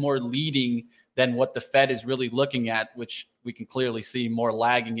something that's more leading than what the Fed is really looking at, which we can clearly see more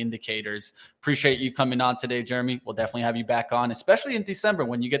lagging indicators. Appreciate you coming on today, Jeremy. We'll definitely have you back on, especially in December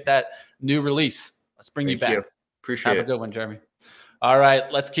when you get that new release. Let's bring you back. Appreciate it. Have a good one, Jeremy. All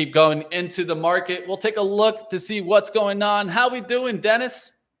right, let's keep going into the market. We'll take a look to see what's going on. How we doing,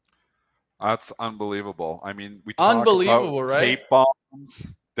 Dennis? That's unbelievable. I mean, we talk about right? Tape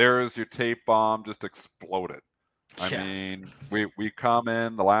bombs. There's your tape bomb just exploded. I mean, we come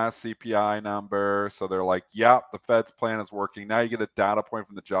in the last CPI number, so they're like, yeah, the Fed's plan is working. Now you get a data point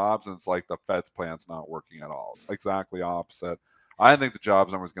from the jobs, and it's like the Fed's plan's not working at all. It's exactly opposite. I didn't think the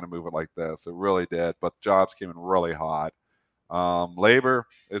jobs number was going to move it like this. It really did, but the jobs came in really hot. Labor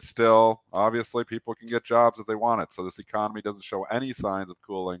is still, obviously, people can get jobs if they want it. So this economy doesn't show any signs of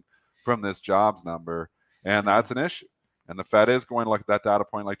cooling from this jobs number, and that's an issue. And the Fed is going to look at that data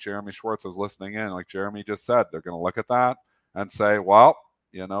point like Jeremy Schwartz was listening in. Like Jeremy just said, they're going to look at that and say, well,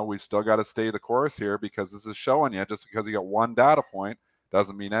 we've still got to stay the course here because this is showing you just because you got one data point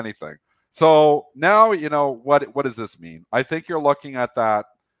doesn't mean anything. So now, what does this mean? I think you're looking at that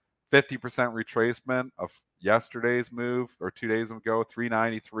 50% retracement of yesterday's move or 2 days ago,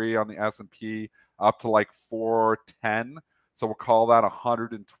 393 on the S&P up to like 410. So we'll call that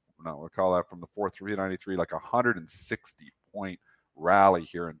we'll call that from the 393 like 160 point rally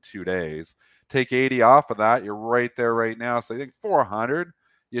here in 2 days. take 80 off of that, you're right there right now. So I think 400,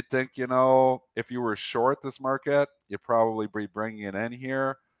 you'd think, you know, if you were short this market, you'd probably be bringing it in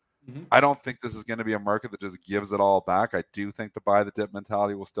here. I don't think this is going to be a market that just gives it all back. I do think the buy the dip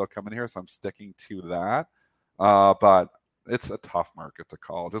mentality will still come in here, so I'm sticking to that. But it's a tough market to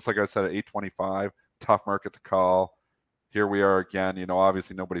call. Just like I said, at 825, tough market to call. Here we are again. You know,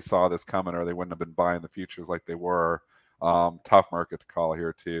 obviously nobody saw this coming, or they wouldn't have been buying the futures like they were. Tough market to call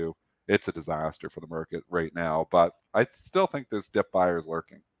here too. It's a disaster for the market right now, but I still think there's dip buyers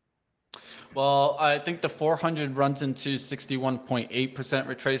lurking. Well, I think the 400 runs into 61.8%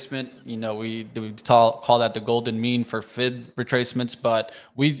 retracement. You know, we call that the golden mean for FID retracements, but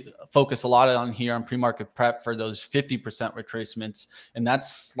we focus a lot on here on pre-market prep for those 50% retracements, and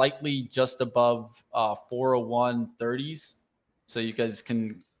that's slightly just above 401.30s. So you guys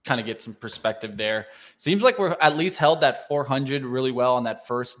can kind of get some perspective there. Seems like we're at least held that 400 really well on that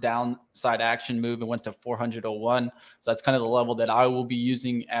first downside action move and went to 400.01. So that's kind of the level that I will be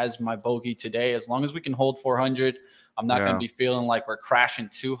using as my bogey today. As long as we can hold 400, I'm not going to be feeling like we're crashing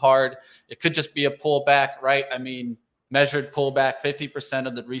too hard. It could just be a pullback, right? I mean, measured pullback, 50%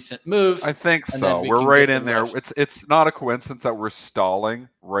 of the recent move. I think so. We're right in there. It's not a coincidence that we're stalling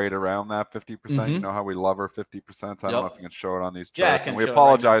right around that 50%. You know how we love our 50%. So I don't know if you can show it on these charts. And we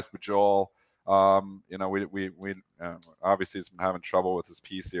apologize for Joel. You know, we obviously he's been having trouble with his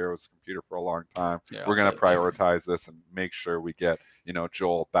PC or his computer for a long time. We're going to prioritize this and make sure we get, you know,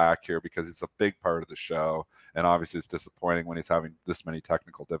 Joel back here because he's a big part of the show. And obviously it's disappointing when he's having this many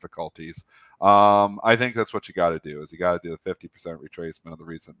technical difficulties. I think that's what you got to do is you got to do the 50% retracement of the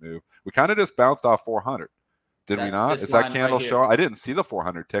recent move. We kind of just bounced off 400. Did we not? Is that candle showing? I didn't see the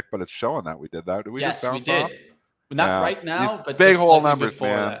 400 tick, but it's showing that we did that. Did we just bounce off? Not right now, but big hole numbers,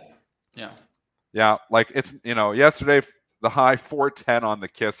 man. That. Yeah. Like it's, you know, yesterday the high 410 on the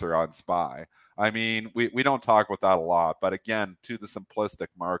Kisser on SPY. I mean, we don't talk about that a lot, but again, to the simplistic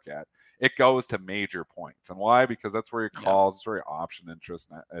market, it goes to major points. And why? Because that's where your calls, that's where your option interest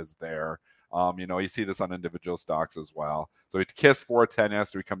is there. You know, you see this on individual stocks as well. So we kiss 410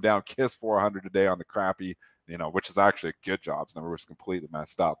 yesterday, we come down, kiss 400 today on the crappy, you know, which is actually a good jobs number, was completely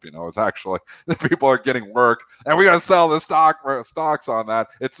messed up. You know, it's actually the people are getting work and we got to sell the stocks on that.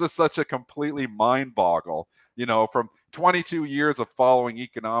 It's just such a completely mind boggle, you know, from 22 years of following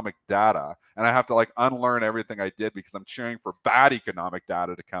economic data. And I have to like unlearn everything I did because I'm cheering for bad economic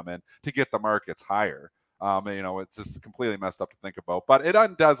data to come in to get the markets higher. You know, it's just completely messed up to think about, but it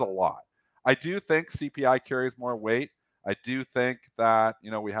undoes a lot. I do think CPI carries more weight. I do think that,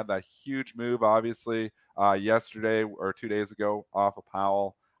 you know, we had that huge move, obviously, yesterday or 2 days ago off of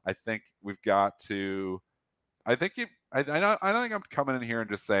Powell. I think we've got to, I don't think I'm coming in here and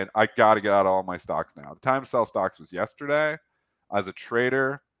just saying, I got to get out of all my stocks now. The time to sell stocks was yesterday. As a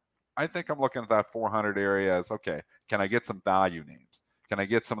trader, I think I'm looking at that 400 area as, okay, can I get some value names? Can I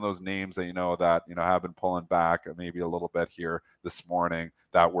get some of those names that, you know, have been pulling back maybe a little bit here this morning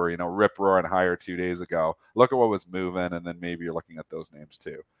that were, you know, rip roaring higher 2 days ago? Look at what was moving, and then maybe you're looking at those names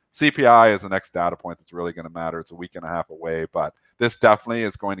too. CPI is the next data point that's really going to matter. It's a week and a half away, but this definitely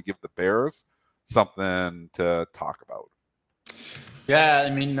is going to give the bears something to talk about. Yeah, I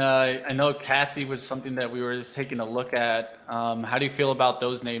mean, I know Kathy was something that we were just taking a look at. How do you feel about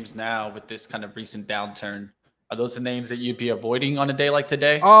those names now with this kind of recent downturn? Are those the names that you'd be avoiding on a day like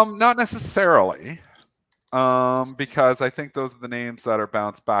today? Not necessarily, because I think those are the names that are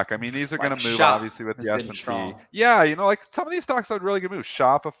bounced back. I mean, these are going to move obviously with the S&P. Yeah, you know, like some of these stocks had really good moves.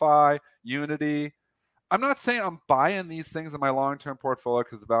 Shopify, Unity. I'm not saying I'm buying these things in my long-term portfolio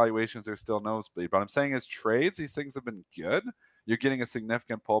because the valuations are still nosebleed, but I'm saying as trades, these things have been good. You're getting a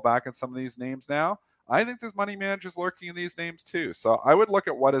significant pullback in some of these names now. I think there's money managers lurking in these names too. So I would look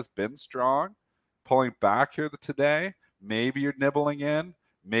at what has been strong, pulling back here today. Maybe you're nibbling in.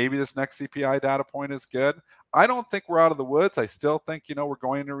 Maybe this next CPI data point is good. I don't think we're out of the woods. I still think, you know, we're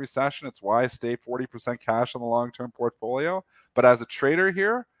going into recession. It's why I stay 40% cash on the long-term portfolio. But as a trader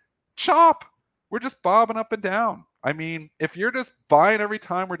here, chop. We're just bobbing up and down. I mean, if you're just buying every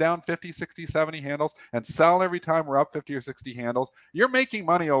time we're down 50, 60, 70 handles and selling every time we're up 50 or 60 handles, you're making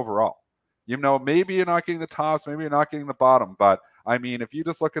money overall. You know, maybe you're not getting the tops, maybe you're not getting the bottom. But I mean, if you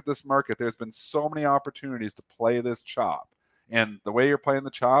just look at this market, there's been so many opportunities to play this chop. And the way you're playing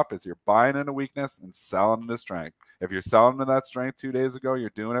the chop is you're buying into weakness and selling into strength. If you're selling into that strength 2 days ago,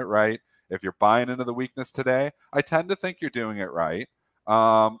 you're doing it right. If you're buying into the weakness today, I tend to think you're doing it right.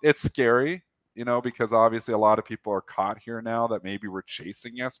 It's scary, you know, because obviously a lot of people are caught here now that maybe were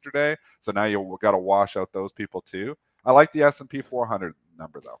chasing yesterday. So now you got to wash out those people too. I like the S&P 400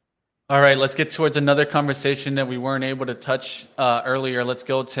 number though. All right, let's get towards another conversation that we weren't able to touch earlier. Let's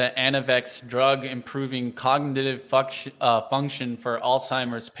go to Anavex drug improving cognitive function for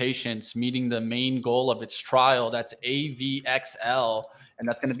Alzheimer's patients, meeting the main goal of its trial. That's AVXL, and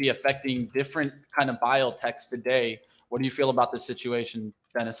that's going to be affecting different kind of biotechs today. What do you feel about this situation,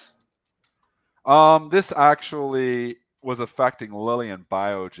 Dennis? This actually was affecting Lilly and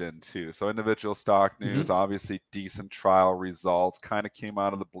Biogen too. So individual stock news, obviously decent trial results, kind of came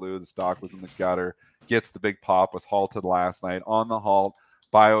out of the blue. The stock was in the gutter, gets the big pop, was halted last night. On the halt,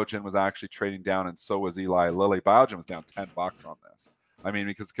 Biogen was actually trading down, and so was Eli Lilly. Biogen was down $10 on this. I mean,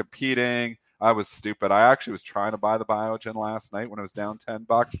 because competing, I was stupid. I actually was trying to buy the Biogen last night when it was down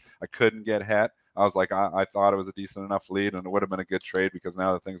 $10. I couldn't get hit. I was like, I thought it was a decent enough lead, and it would have been a good trade because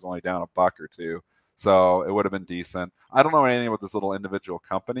now the thing's only down $1 or $2. So it would have been decent. I don't know anything about this little individual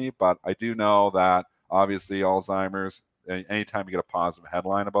company, but I do know that obviously Alzheimer's, anytime you get a positive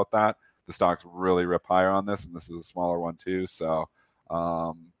headline about that, the stocks really rip higher on this, and this is a smaller one too. So,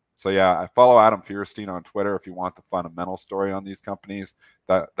 yeah, I follow Adam Feuerstein on Twitter if you want the fundamental story on these companies.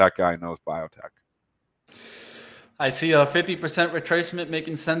 That guy knows biotech. I see a 50% retracement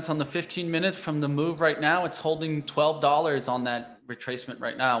making sense on the 15 minutes from the move right now. It's holding $12 on that retracement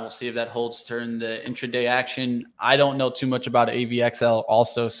right now. We'll see if that holds during the intraday action. I don't know too much about AVXL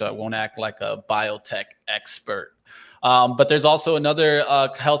also, so I won't act like a biotech expert. But there's also another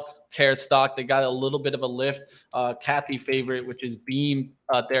healthcare stock that got a little bit of a lift. Kathy favorite, which is Beam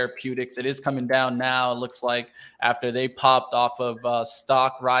Therapeutics. It is coming down now. It looks like after they popped off of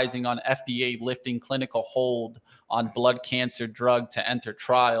stock rising on FDA lifting clinical hold on blood cancer drug to enter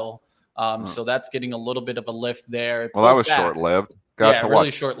trial. So that's getting a little bit of a lift there. Well, that was short-lived. Got to really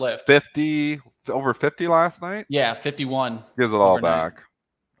short-lived. 50 over 50 last night. Yeah, 51. Gives it all back.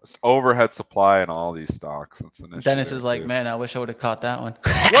 It's overhead supply in all these stocks. Dennis is like, man, I wish I would have caught that one.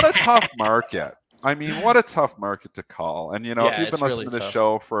 What a tough market. I mean, what a tough market to call. And, if you've been listening to the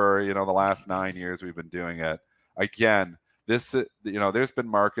show for, the last 9 years we've been doing it, again, this, there's been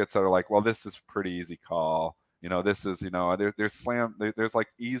markets that are like, well, this is a pretty easy call. This is, there's like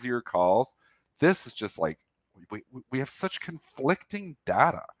easier calls. This is just like, we have such conflicting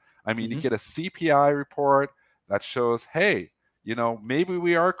data. I mean, you get a CPI report that shows, hey, maybe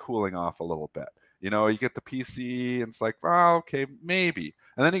we are cooling off a little bit. You get the PCE and it's like, oh, okay, maybe.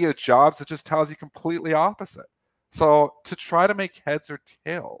 And then you get jobs that just tells you completely opposite. So to try to make heads or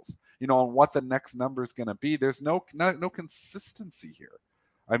tails, on what the next number is going to be, there's no consistency here.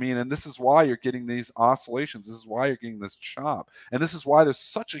 I mean, and this is why you're getting these oscillations. This is why you're getting this chop. And this is why there's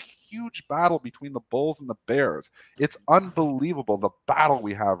such a huge battle between the bulls and the bears. It's unbelievable, the battle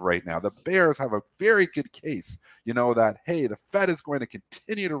we have right now. The bears have a very good case, that, hey, the Fed is going to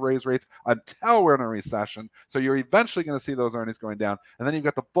continue to raise rates until we're in a recession. So you're eventually going to see those earnings going down. And then you've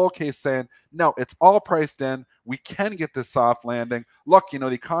got the bull case saying, no, it's all priced in. We can get this soft landing. Look, the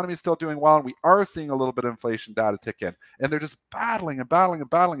economy is still doing well, and we are seeing a little bit of inflation data tick in. And they're just battling and battling and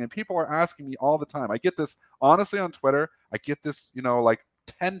battling. And people are asking me all the time. I get this, honestly, on Twitter. I get this, like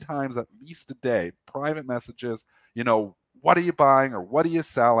 10 times at least a day, private messages, what are you buying or what are you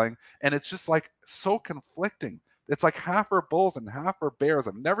selling? And it's just like so conflicting. It's like half are bulls and half are bears.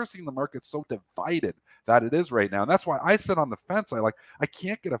 I've never seen the market so divided that it is right now. And that's why I sit on the fence. I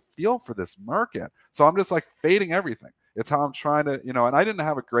can't get a feel for this market. So I'm just like fading everything. It's how I'm trying to, and I didn't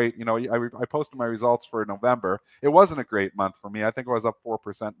have a great, I posted my results for November. It wasn't a great month for me. I think I was up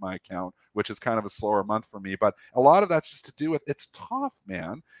 4% in my account, which is kind of a slower month for me. But a lot of that's just to do with, it's tough,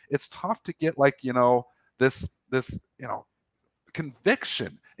 man. It's tough to get this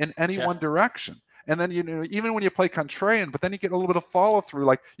conviction in any one direction. And then, even when you play contrarian, but then you get a little bit of follow through.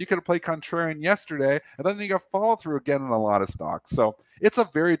 Like you could have played contrarian yesterday, and then you got follow through again in a lot of stocks. So it's a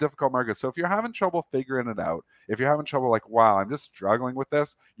very difficult market. So if you're having trouble figuring it out, if you're having trouble like, wow, I'm just struggling with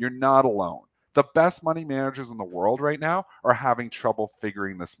this, you're not alone. The best money managers in the world right now are having trouble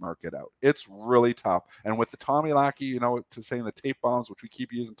figuring this market out. It's really tough. And with the Tommy Lackey, to saying the tape bombs, which we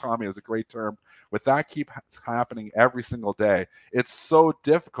keep using, Tommy is a great term, with that keep happening every single day, it's so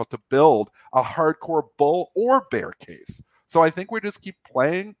difficult to build a hardcore bull or bear case. So I think we just keep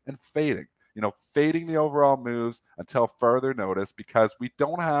playing and fading, fading the overall moves until further notice, because we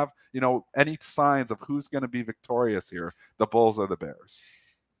don't have, any signs of who's going to be victorious here, the bulls or the bears.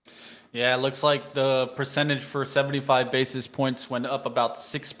 Yeah, it looks like the percentage for 75 basis points went up about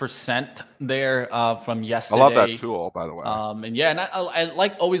 6% there from yesterday. I love that tool, by the way. And I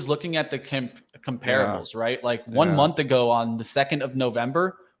like always looking at the comparables, right? Like 1 month ago on the 2nd of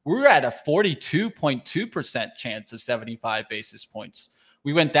November, we were at a 42.2% chance of 75 basis points.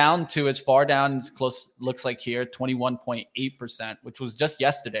 We went down to as far down as close, looks like here, 21.8%, which was just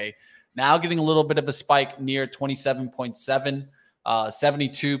yesterday. now getting a little bit of a spike near 27.7,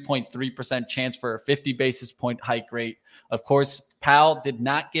 72.3% chance for a 50 basis point hike rate. Of course, Powell did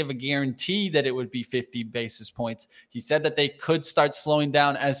not give a guarantee that it would be 50 basis points. He said that they could start slowing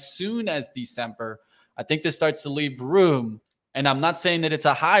down as soon as December. I think this starts to leave room. And I'm not saying that it's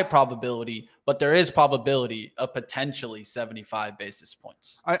a high probability, but there is probability of potentially 75 basis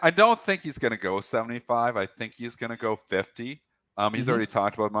points. I don't think he's going to go 75. I think he's going to go 50. He's already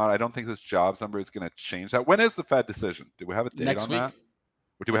talked about that. I don't think this jobs number is going to change that. When is the Fed decision? Do we have a date Next on week. that?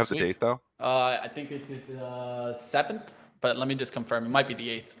 Or do we have the date, though? I think it's the 7th, but let me just confirm. It might be the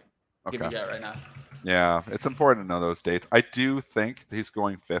 8th. Okay. Give me that right now. Yeah, it's important to know those dates. I do think he's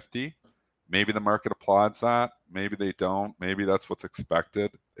going 50. Maybe the market applauds that. Maybe they don't. Maybe that's what's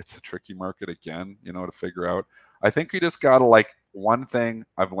expected. It's a tricky market again, to figure out. I think you just got to one thing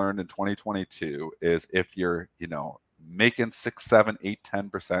I've learned in 2022 is if you're, making 6, 7, 8,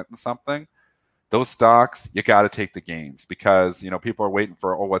 10% in something, those stocks, you got to take the gains because, people are waiting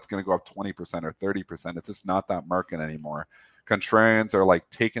for, what's going to go up 20% or 30%. It's just not that market anymore. Contrarians are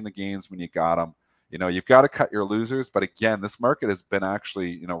taking the gains when you got them. You've got to cut your losers. But again, this market has been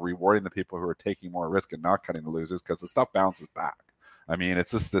actually, rewarding the people who are taking more risk and not cutting the losers because the stuff bounces back. I mean,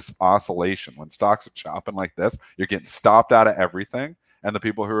 it's just this oscillation. When stocks are chopping like this, you're getting stopped out of everything. And the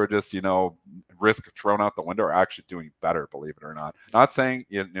people who are just, risk thrown out the window are actually doing better, believe it or not. Not saying,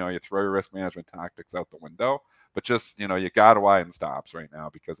 you throw your risk management tactics out the window, but just, you got to widen stops right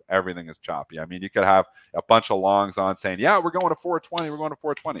now because everything is choppy. I mean, you could have a bunch of longs on saying, yeah, we're going to 420. We're going to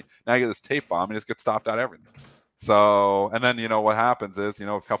 420. Now you get this tape bomb and just get stopped out everything. So, and then, what happens is,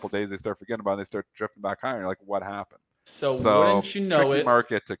 a couple of days they start forgetting about it. They start drifting back higher. You're like, what happened? So wouldn't you know tricky it?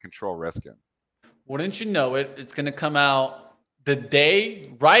 Market to control risk in. Wouldn't you know it? It's going to come out the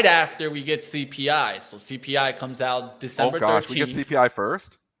day right after we get CPI. So CPI comes out December 13th. We get CPI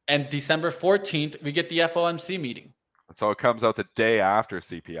first? And December 14th, we get the FOMC meeting. So it comes out the day after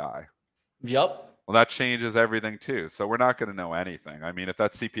CPI. Yep. Well, that changes everything too. So we're not going to know anything. I mean, if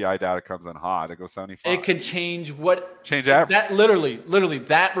that CPI data comes in hot, it goes 75. It could change everything. That literally,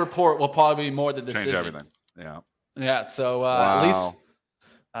 that report will probably be more the decision. Change everything. Yeah. Yeah. So wow.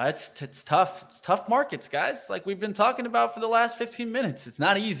 At least it's tough. It's tough markets, guys. Like we've been talking about for the last 15 minutes. It's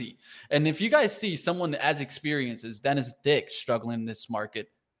not easy. And if you guys see someone as experienced as Dennis Dick struggling in this market,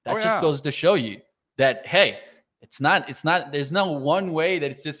 that just goes to show you that, hey, it's not, there's no one way that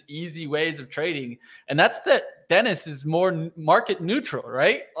it's just easy ways of trading. And that's that Dennis is more market neutral,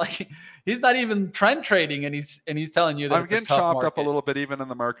 right? Like he's not even trend trading and he's telling you that I'm getting chopped up a little bit even in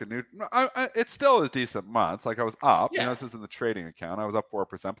the market neutral. It still is decent month. Like I was up, this is in the trading account. I was up 4%,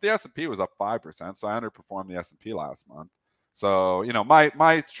 but the S&P was up 5%. So I underperformed the S&P last month. So,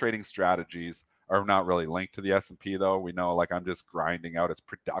 my trading strategies are not really linked to the S&P though. We know I'm just grinding out its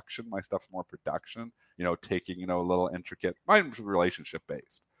production. My stuff's more production, taking, a little intricate, mine's relationship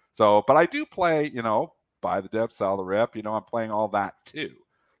based. So, but I do play, buy the dip, sell the rip, I'm playing all that too.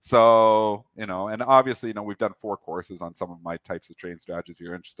 So, and obviously, we've done 4 courses on some of my types of trading strategies. If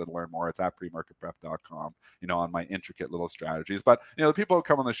you're interested to learn more, it's at premarketprep.com, on my intricate little strategies. But, the people who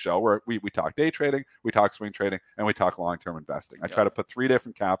come on the show where we talk day trading, we talk swing trading, and we talk long-term investing. I try to put 3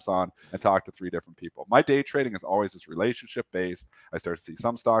 different caps on and talk to 3 different people. My day trading is always just relationship-based. I start to see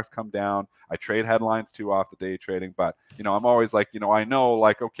some stocks come down. I trade headlines too off the day trading. But, I'm always I know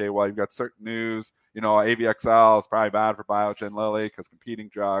okay, well, you've got certain news. AVXL is probably bad for Biogen, Lilly because competing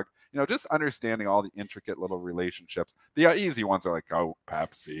drug. Just understanding all the intricate little relationships. The easy ones are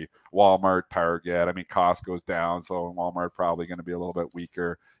Pepsi, Walmart, Target. I mean, Costco's down, so Walmart probably going to be a little bit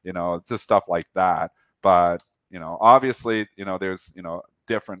weaker. It's just stuff like that. But obviously, there's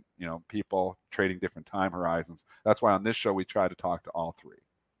different people trading different time horizons. That's why on this show we try to talk to all 3.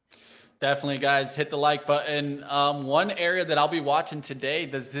 Definitely, guys, hit the like button. One area that I'll be watching today,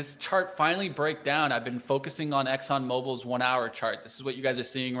 does this chart finally break down? I've been focusing on ExxonMobil's 1-hour chart. This is what you guys are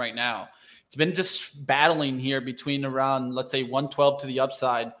seeing right now. It's been just battling here between around, let's say, 112 to the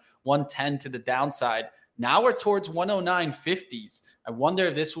upside, 110 to the downside. Now we're towards 109.50s. I wonder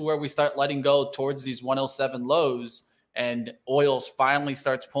if this is where we start letting go towards these 107 lows and oils finally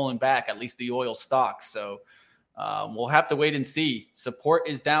starts pulling back, at least the oil stocks. So we'll have to wait and see. Support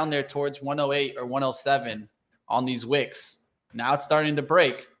is down there towards 108 or 107 on these wicks. Now it's starting to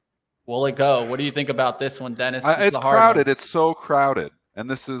break. Will it go? What do you think about this one, Dennis? It's crowded. It's so crowded. And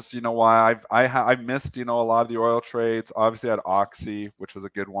this is, why I missed, a lot of the oil trades. Obviously I had Oxy, which was a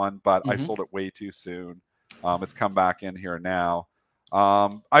good one, but I sold it way too soon. It's come back in here now.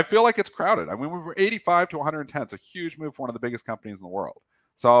 I feel like it's crowded. I mean, we were 85 to 110. It's a huge move for one of the biggest companies in the world.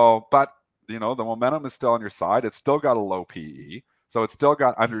 So, but the momentum is still on your side. It's still got a low PE. So it's still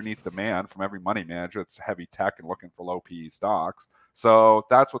got underneath demand from every money manager. It's heavy tech and looking for low PE stocks. So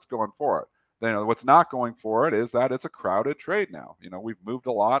that's what's going for it. What's not going for it is that it's a crowded trade now. We've moved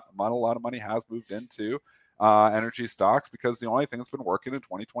a lot of money has moved into energy stocks because the only thing that's been working in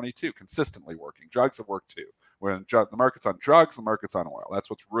 2022, consistently working. Drugs have worked too. The market's on drugs, the market's on oil. That's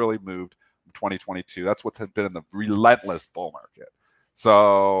what's really moved in 2022. That's what's been in the relentless bull market.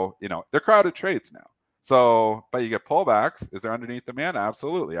 So, they're crowded trades now. So, but you get pullbacks. Is there underneath demand?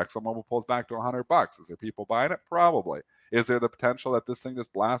 Absolutely. ExxonMobil pulls back to $100. Is there people buying it? Probably. Is there the potential that this thing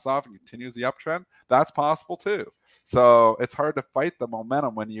just blasts off and continues the uptrend? That's possible too. So it's hard to fight the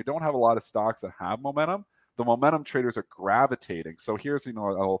momentum when you don't have a lot of stocks that have momentum. The momentum traders are gravitating. So here's, a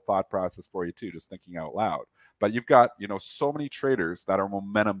little thought process for you too, just thinking out loud. But you've got, so many traders that are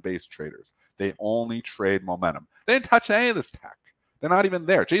momentum-based traders. They only trade momentum. They didn't touch any of this tech. They're not even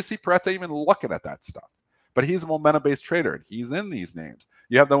there. JC Peretz ain't even looking at that stuff. But he's a momentum-based trader, and he's in these names.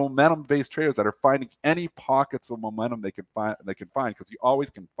 You have the momentum-based traders that are finding any pockets of momentum they can find because you always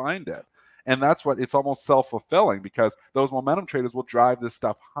can find it. And that's what it's almost self-fulfilling because those momentum traders will drive this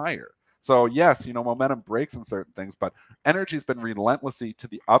stuff higher. So yes, momentum breaks in certain things, but energy's been relentlessly to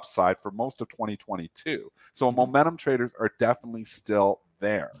the upside for most of 2022. So momentum traders are definitely still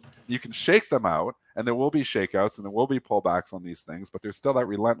there. You can shake them out, and there will be shakeouts and there will be pullbacks on these things, but there's still that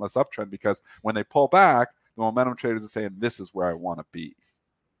relentless uptrend because when they pull back, the momentum traders are saying, this is where I want to be.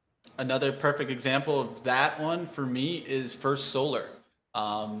 Another perfect example of that one for me is First Solar.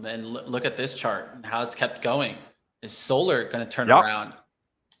 And look at this chart and how it's kept going. Is solar going to turn around?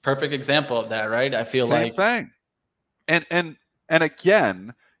 Perfect example of that, right? I feel Same like thing. And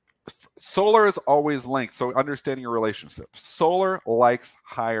again, solar is always linked. So understanding your relationship. Solar likes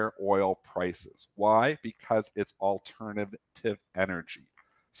higher oil prices. Why? Because it's alternative energy.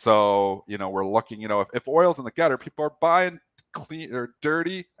 So, we're looking, if oil's in the gutter, people are buying clean or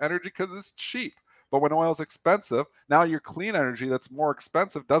dirty energy because it's cheap. But when oil's expensive, now your clean energy that's more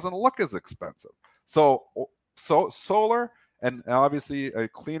expensive doesn't look as expensive. So solar and obviously a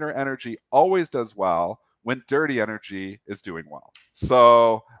cleaner energy always does well when dirty energy is doing well.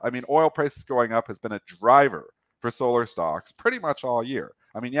 So, oil prices going up has been a driver for solar stocks pretty much all year.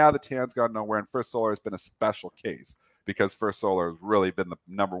 The TAN's gone nowhere, and First Solar has been a special case because First Solar has really been the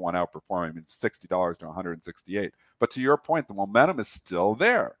number one outperforming, $60 to $168. But to your point, the momentum is still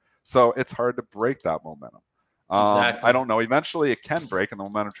there. So it's hard to break that momentum. Exactly. I don't know. Eventually it can break and the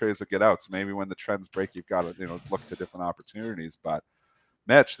momentum traders will get out. So maybe when the trends break, you've got to, look to different opportunities. But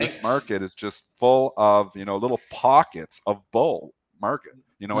Mitch, this market is just full of, little pockets of bull market.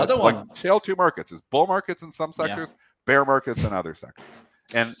 It's like tail two markets. There's bull markets in some sectors, bear markets in other sectors.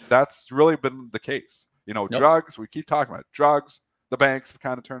 And that's really been the case. Drugs, we keep talking about drugs. The banks have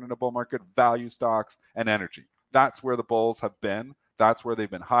kind of turned into bull market, value stocks, and energy. That's where the bulls have been. That's where they've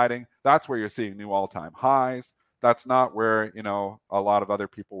been hiding. That's where you're seeing new all-time highs. That's not where, a lot of other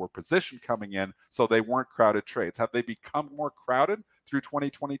people were positioned coming in, so they weren't crowded trades. Have they become more crowded through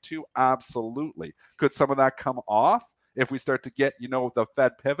 2022? Absolutely. Could some of that come off if we start to get, the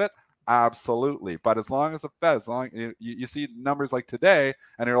Fed pivot? Absolutely. But as long as the Fed, you see numbers like today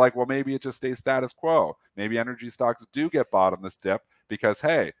and you're like, well, maybe it just stays status quo. Maybe energy stocks do get bought on this dip because,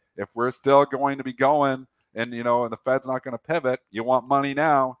 hey, if we're still going to be going and, and the Fed's not going to pivot, you want money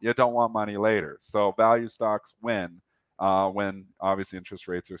now, you don't want money later. So value stocks win when obviously interest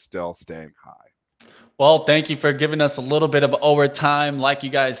rates are still staying high. Well, thank you for giving us a little bit of overtime. Like you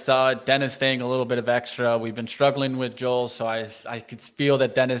guys saw, Dennis staying a little bit of extra. We've been struggling with Joel, so I could feel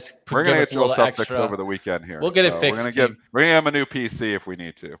that Dennis we're going to get Joel stuff fixed over the weekend here. We'll get it fixed. We're going to have a new PC if we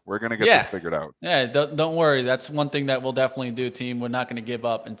need to. We're going to get this figured out. Yeah, don't worry. That's one thing that we'll definitely do, team. We're not going to give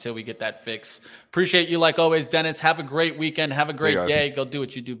up until we get that fixed. Appreciate you like always, Dennis. Have a great weekend. Have a great day. Go do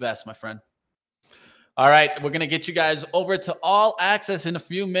what you do best, my friend. All right, we're going to get you guys over to All Access in a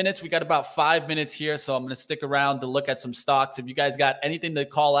few minutes. We got about 5 minutes here, so I'm going to stick around to look at some stocks. If you guys got anything to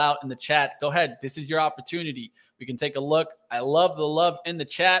call out in the chat, go ahead. This is your opportunity. We can take a look. I love the love in the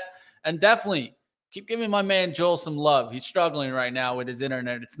chat. And definitely keep giving my man Joel some love. He's struggling right now with his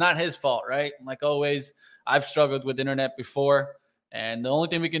internet. It's not his fault, right? Like always, I've struggled with internet before, and the only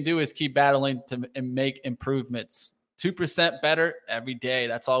thing we can do is keep battling to make improvements. 2% better every day.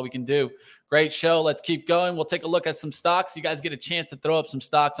 That's all we can do. Great show. Let's keep going. We'll take a look at some stocks. You guys get a chance to throw up some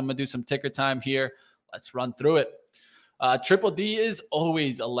stocks. I'm going to do some ticker time here. Let's run through it. Triple D is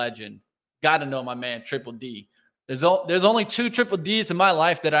always a legend. Got to know my man, Triple D. There's only 2 Triple Ds in my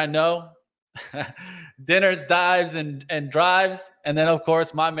life that I know. Dinners, dives, and drives. And then, of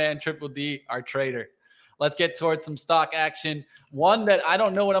course, my man, Triple D, our trader. let's get towards some stock action. One that I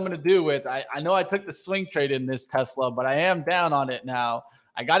don't know what I'm going to do with. I know I took the swing trade in this Tesla, but I am down on it now.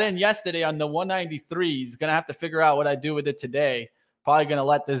 I got in yesterday on the 193s. Going to have to figure out what I do with it today. Probably going to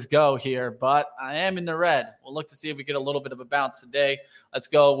let this go here, but I am in the red. We'll look to see if we get a little bit of a bounce today. Let's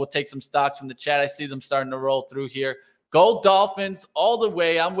go. We'll take some stocks from the chat. I see them starting to roll through here. Gold Dolphins all the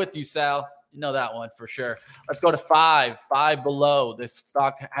way. I'm with you, Sal. You know that one for sure. Let's go to 5 below. This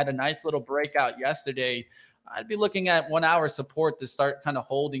stock had a nice little breakout yesterday. I'd be looking at 1 hour support to start kind of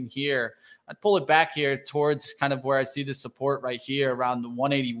holding here. I'd pull it back here towards kind of where I see the support right here around the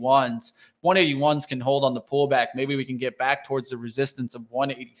 181s. 181s can hold on the pullback. Maybe we can get back towards the resistance of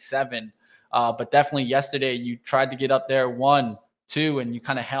 187. But definitely yesterday you tried to get up there 1, 2, and you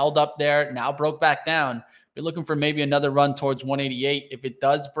kind of held up there. Now broke back down. You're looking for maybe another run towards 188. If it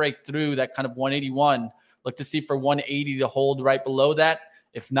does break through that kind of 181, look to see for 180 to hold right below that.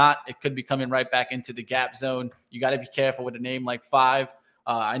 If not, it could be coming right back into the gap zone. You got to be careful with a name like 5.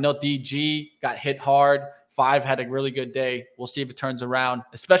 I know DG got hit hard. 5 had a really good day. We'll see if it turns around,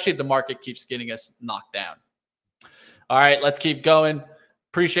 especially if the market keeps getting us knocked down. All right, let's keep going.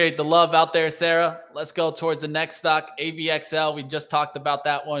 Appreciate the love out there, Sarah. Let's go towards the next stock, AVXL. We just talked about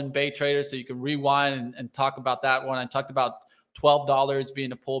that one, Bay Trader, so you can rewind and talk about that one. I talked about $12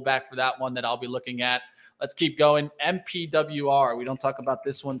 being a pullback for that one that I'll be looking at. Let's keep going. MPWR. We don't talk about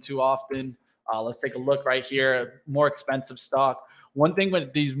this one too often. Let's take a look right here. More expensive stock. One thing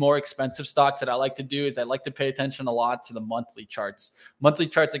with these more expensive stocks that I like to do is I like to pay attention a lot to the monthly charts. Monthly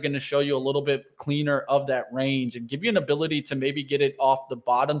charts are going to show you a little bit cleaner of that range and give you an ability to maybe get it off the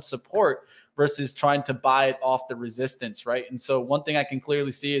bottom support versus trying to buy it off the resistance, right? And so one thing I can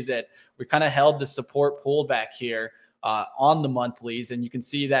clearly see is that we kind of held the support pullback here on the monthlies, and you can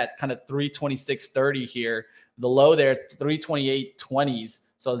see that kind of 326.30 here. The low there, 328.20s.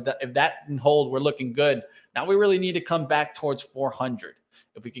 So if that can hold, we're looking good. Now we really need to come back towards 400.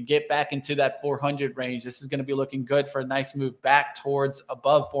 If we can get back into that 400 range, this is going to be looking good for a nice move back towards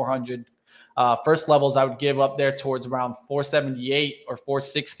above 400. First levels I would give up there towards around 478 or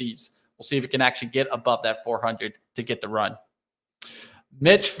 460s. We'll see if we can actually get above that 400 to get the run.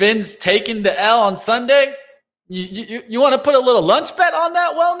 Mitch Finn's taking the L on Sunday. You want to put a little lunch bet on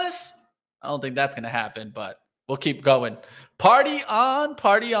that wellness? I don't think that's going to happen, but we'll keep going. Party on,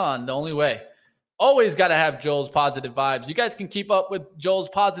 the only way. Always got to have Joel's Positive Vibes. You guys can keep up with Joel's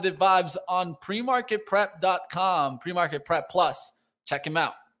Positive Vibes on premarketprep.com, Premarket Prep Plus. Check him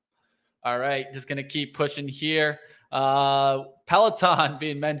out. All right, just going to keep pushing here. Peloton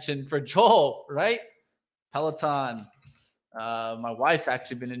being mentioned for Joel, right? Peloton. My wife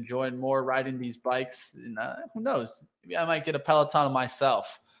actually been enjoying more riding these bikes. And, who knows? Maybe I might get a Peloton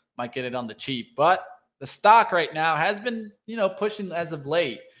myself. Might get it on the cheap. But the stock right now has been, pushing as of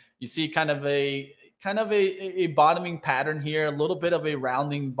late. You see kind of a bottoming pattern here, a little bit of a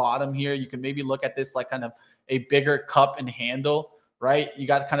rounding bottom here. You can maybe look at this like kind of a bigger cup and handle, right? You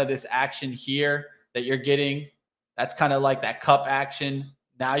got kind of this action here that you're getting. That's kind of like that cup action.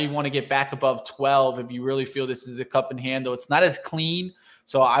 Now you want to get back above 12 if you really feel this is a cup and handle. It's not as clean,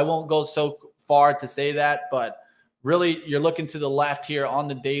 so I won't go so far to say that, but really you're looking to the left here on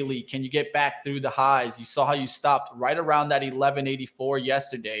the daily. Can you get back through the highs? You saw how you stopped right around that 1184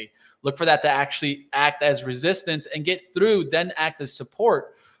 yesterday. Look for that to actually act as resistance and get through, then act as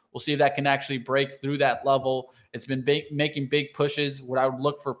support. We'll see if that can actually break through that level. It's been making big pushes. What I would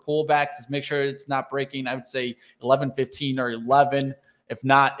look for pullbacks is make sure it's not breaking, I would say 1115 or 11. If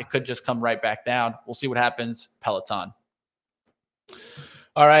not, it could just come right back down. We'll see what happens. Peloton.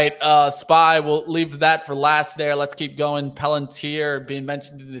 All right, SPY, we'll leave that for last there. Let's keep going. Palantir being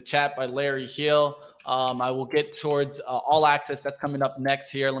mentioned in the chat by Larry Hill. I will get towards All Access. That's coming up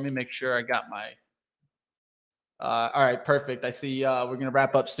next here. Let me make sure I got my all right, perfect. I see we're going to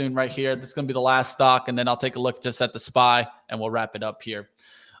wrap up soon right here. This is going to be the last stock, and then I'll take a look just at the SPY, and we'll wrap it up here.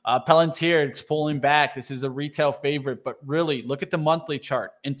 Palantir, it's pulling back. This is a retail favorite, but really look at the monthly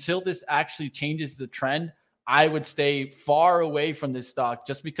chart. Until this actually changes the trend, I would stay far away from this stock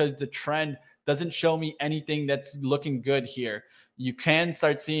just because the trend doesn't show me anything that's looking good here. You can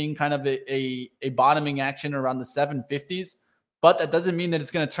start seeing kind of a bottoming action around the 750s, but that doesn't mean that it's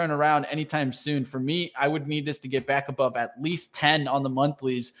going to turn around anytime soon. For me, I would need this to get back above at least 10 on the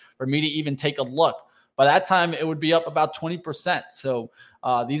monthlies for me to even take a look. By that time, it would be up about 20%. So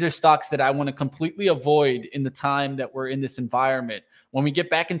these are stocks that I want to completely avoid in the time that we're in this environment. When we get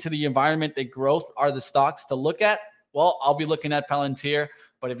back into the environment that growth are the stocks to look at, well, I'll be looking at Palantir.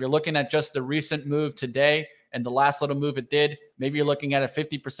 But if you're looking at just the recent move today and the last little move it did, maybe you're looking at a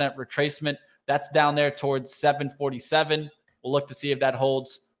 50% retracement. That's down there towards 747. We'll look to see if that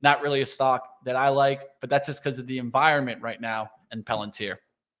holds. Not really a stock that I like, but that's just because of the environment right now in Palantir.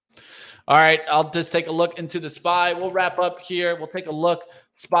 All right, I'll just take a look into the SPY. We'll wrap up here. We'll take a look.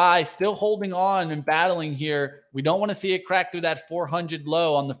 SPY still holding on and battling here. We don't want to see it crack through that 400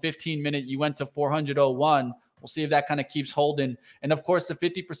 low on the 15-minute. You went to 400.01. We'll see if that kind of keeps holding. And, of course, the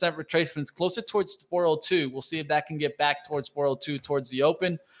 50% retracements closer towards 402. We'll see if that can get back towards 402 towards the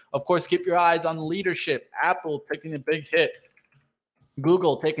open. Of course, keep your eyes on leadership. Apple taking a big hit.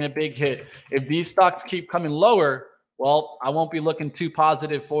 Google taking a big hit. If these stocks keep coming lower, well, I won't be looking too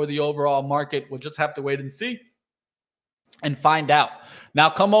positive for the overall market. We'll just have to wait and see and find out.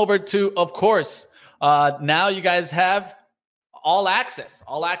 Now come over to, of course, now you guys have All Access.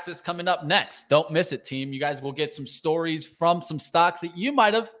 All Access coming up next. Don't miss it, team. You guys will get some stories from some stocks that you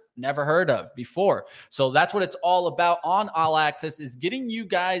might have never heard of before. So that's what it's all about on All Access, is getting you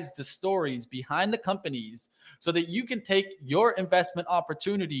guys the stories behind the companies so that you can take your investment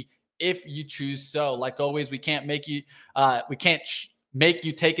opportunity if you choose so. Like always, we can't make you make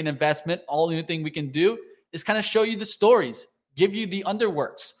you take an investment. All the only thing we can do is kind of show you the stories, give you the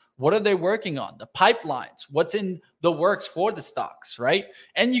underworks. What are they working on? The pipelines, what's in the works for the stocks, right?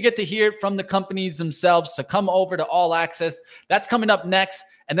 And you get to hear from the companies themselves. So come over to All Access. That's coming up next.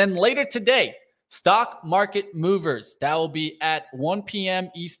 And then later today, Stock Market Movers. That will be at 1 p.m.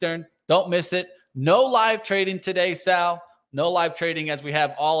 Eastern. Don't miss it. No live trading today, Sal. No live trading as we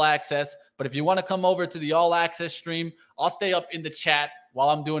have All Access. But if you want to come over to the All Access stream, I'll stay up in the chat while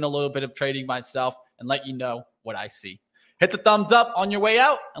I'm doing a little bit of trading myself and let you know what I see. Hit the thumbs up on your way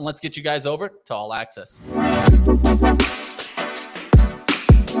out, and let's get you guys over to All Access.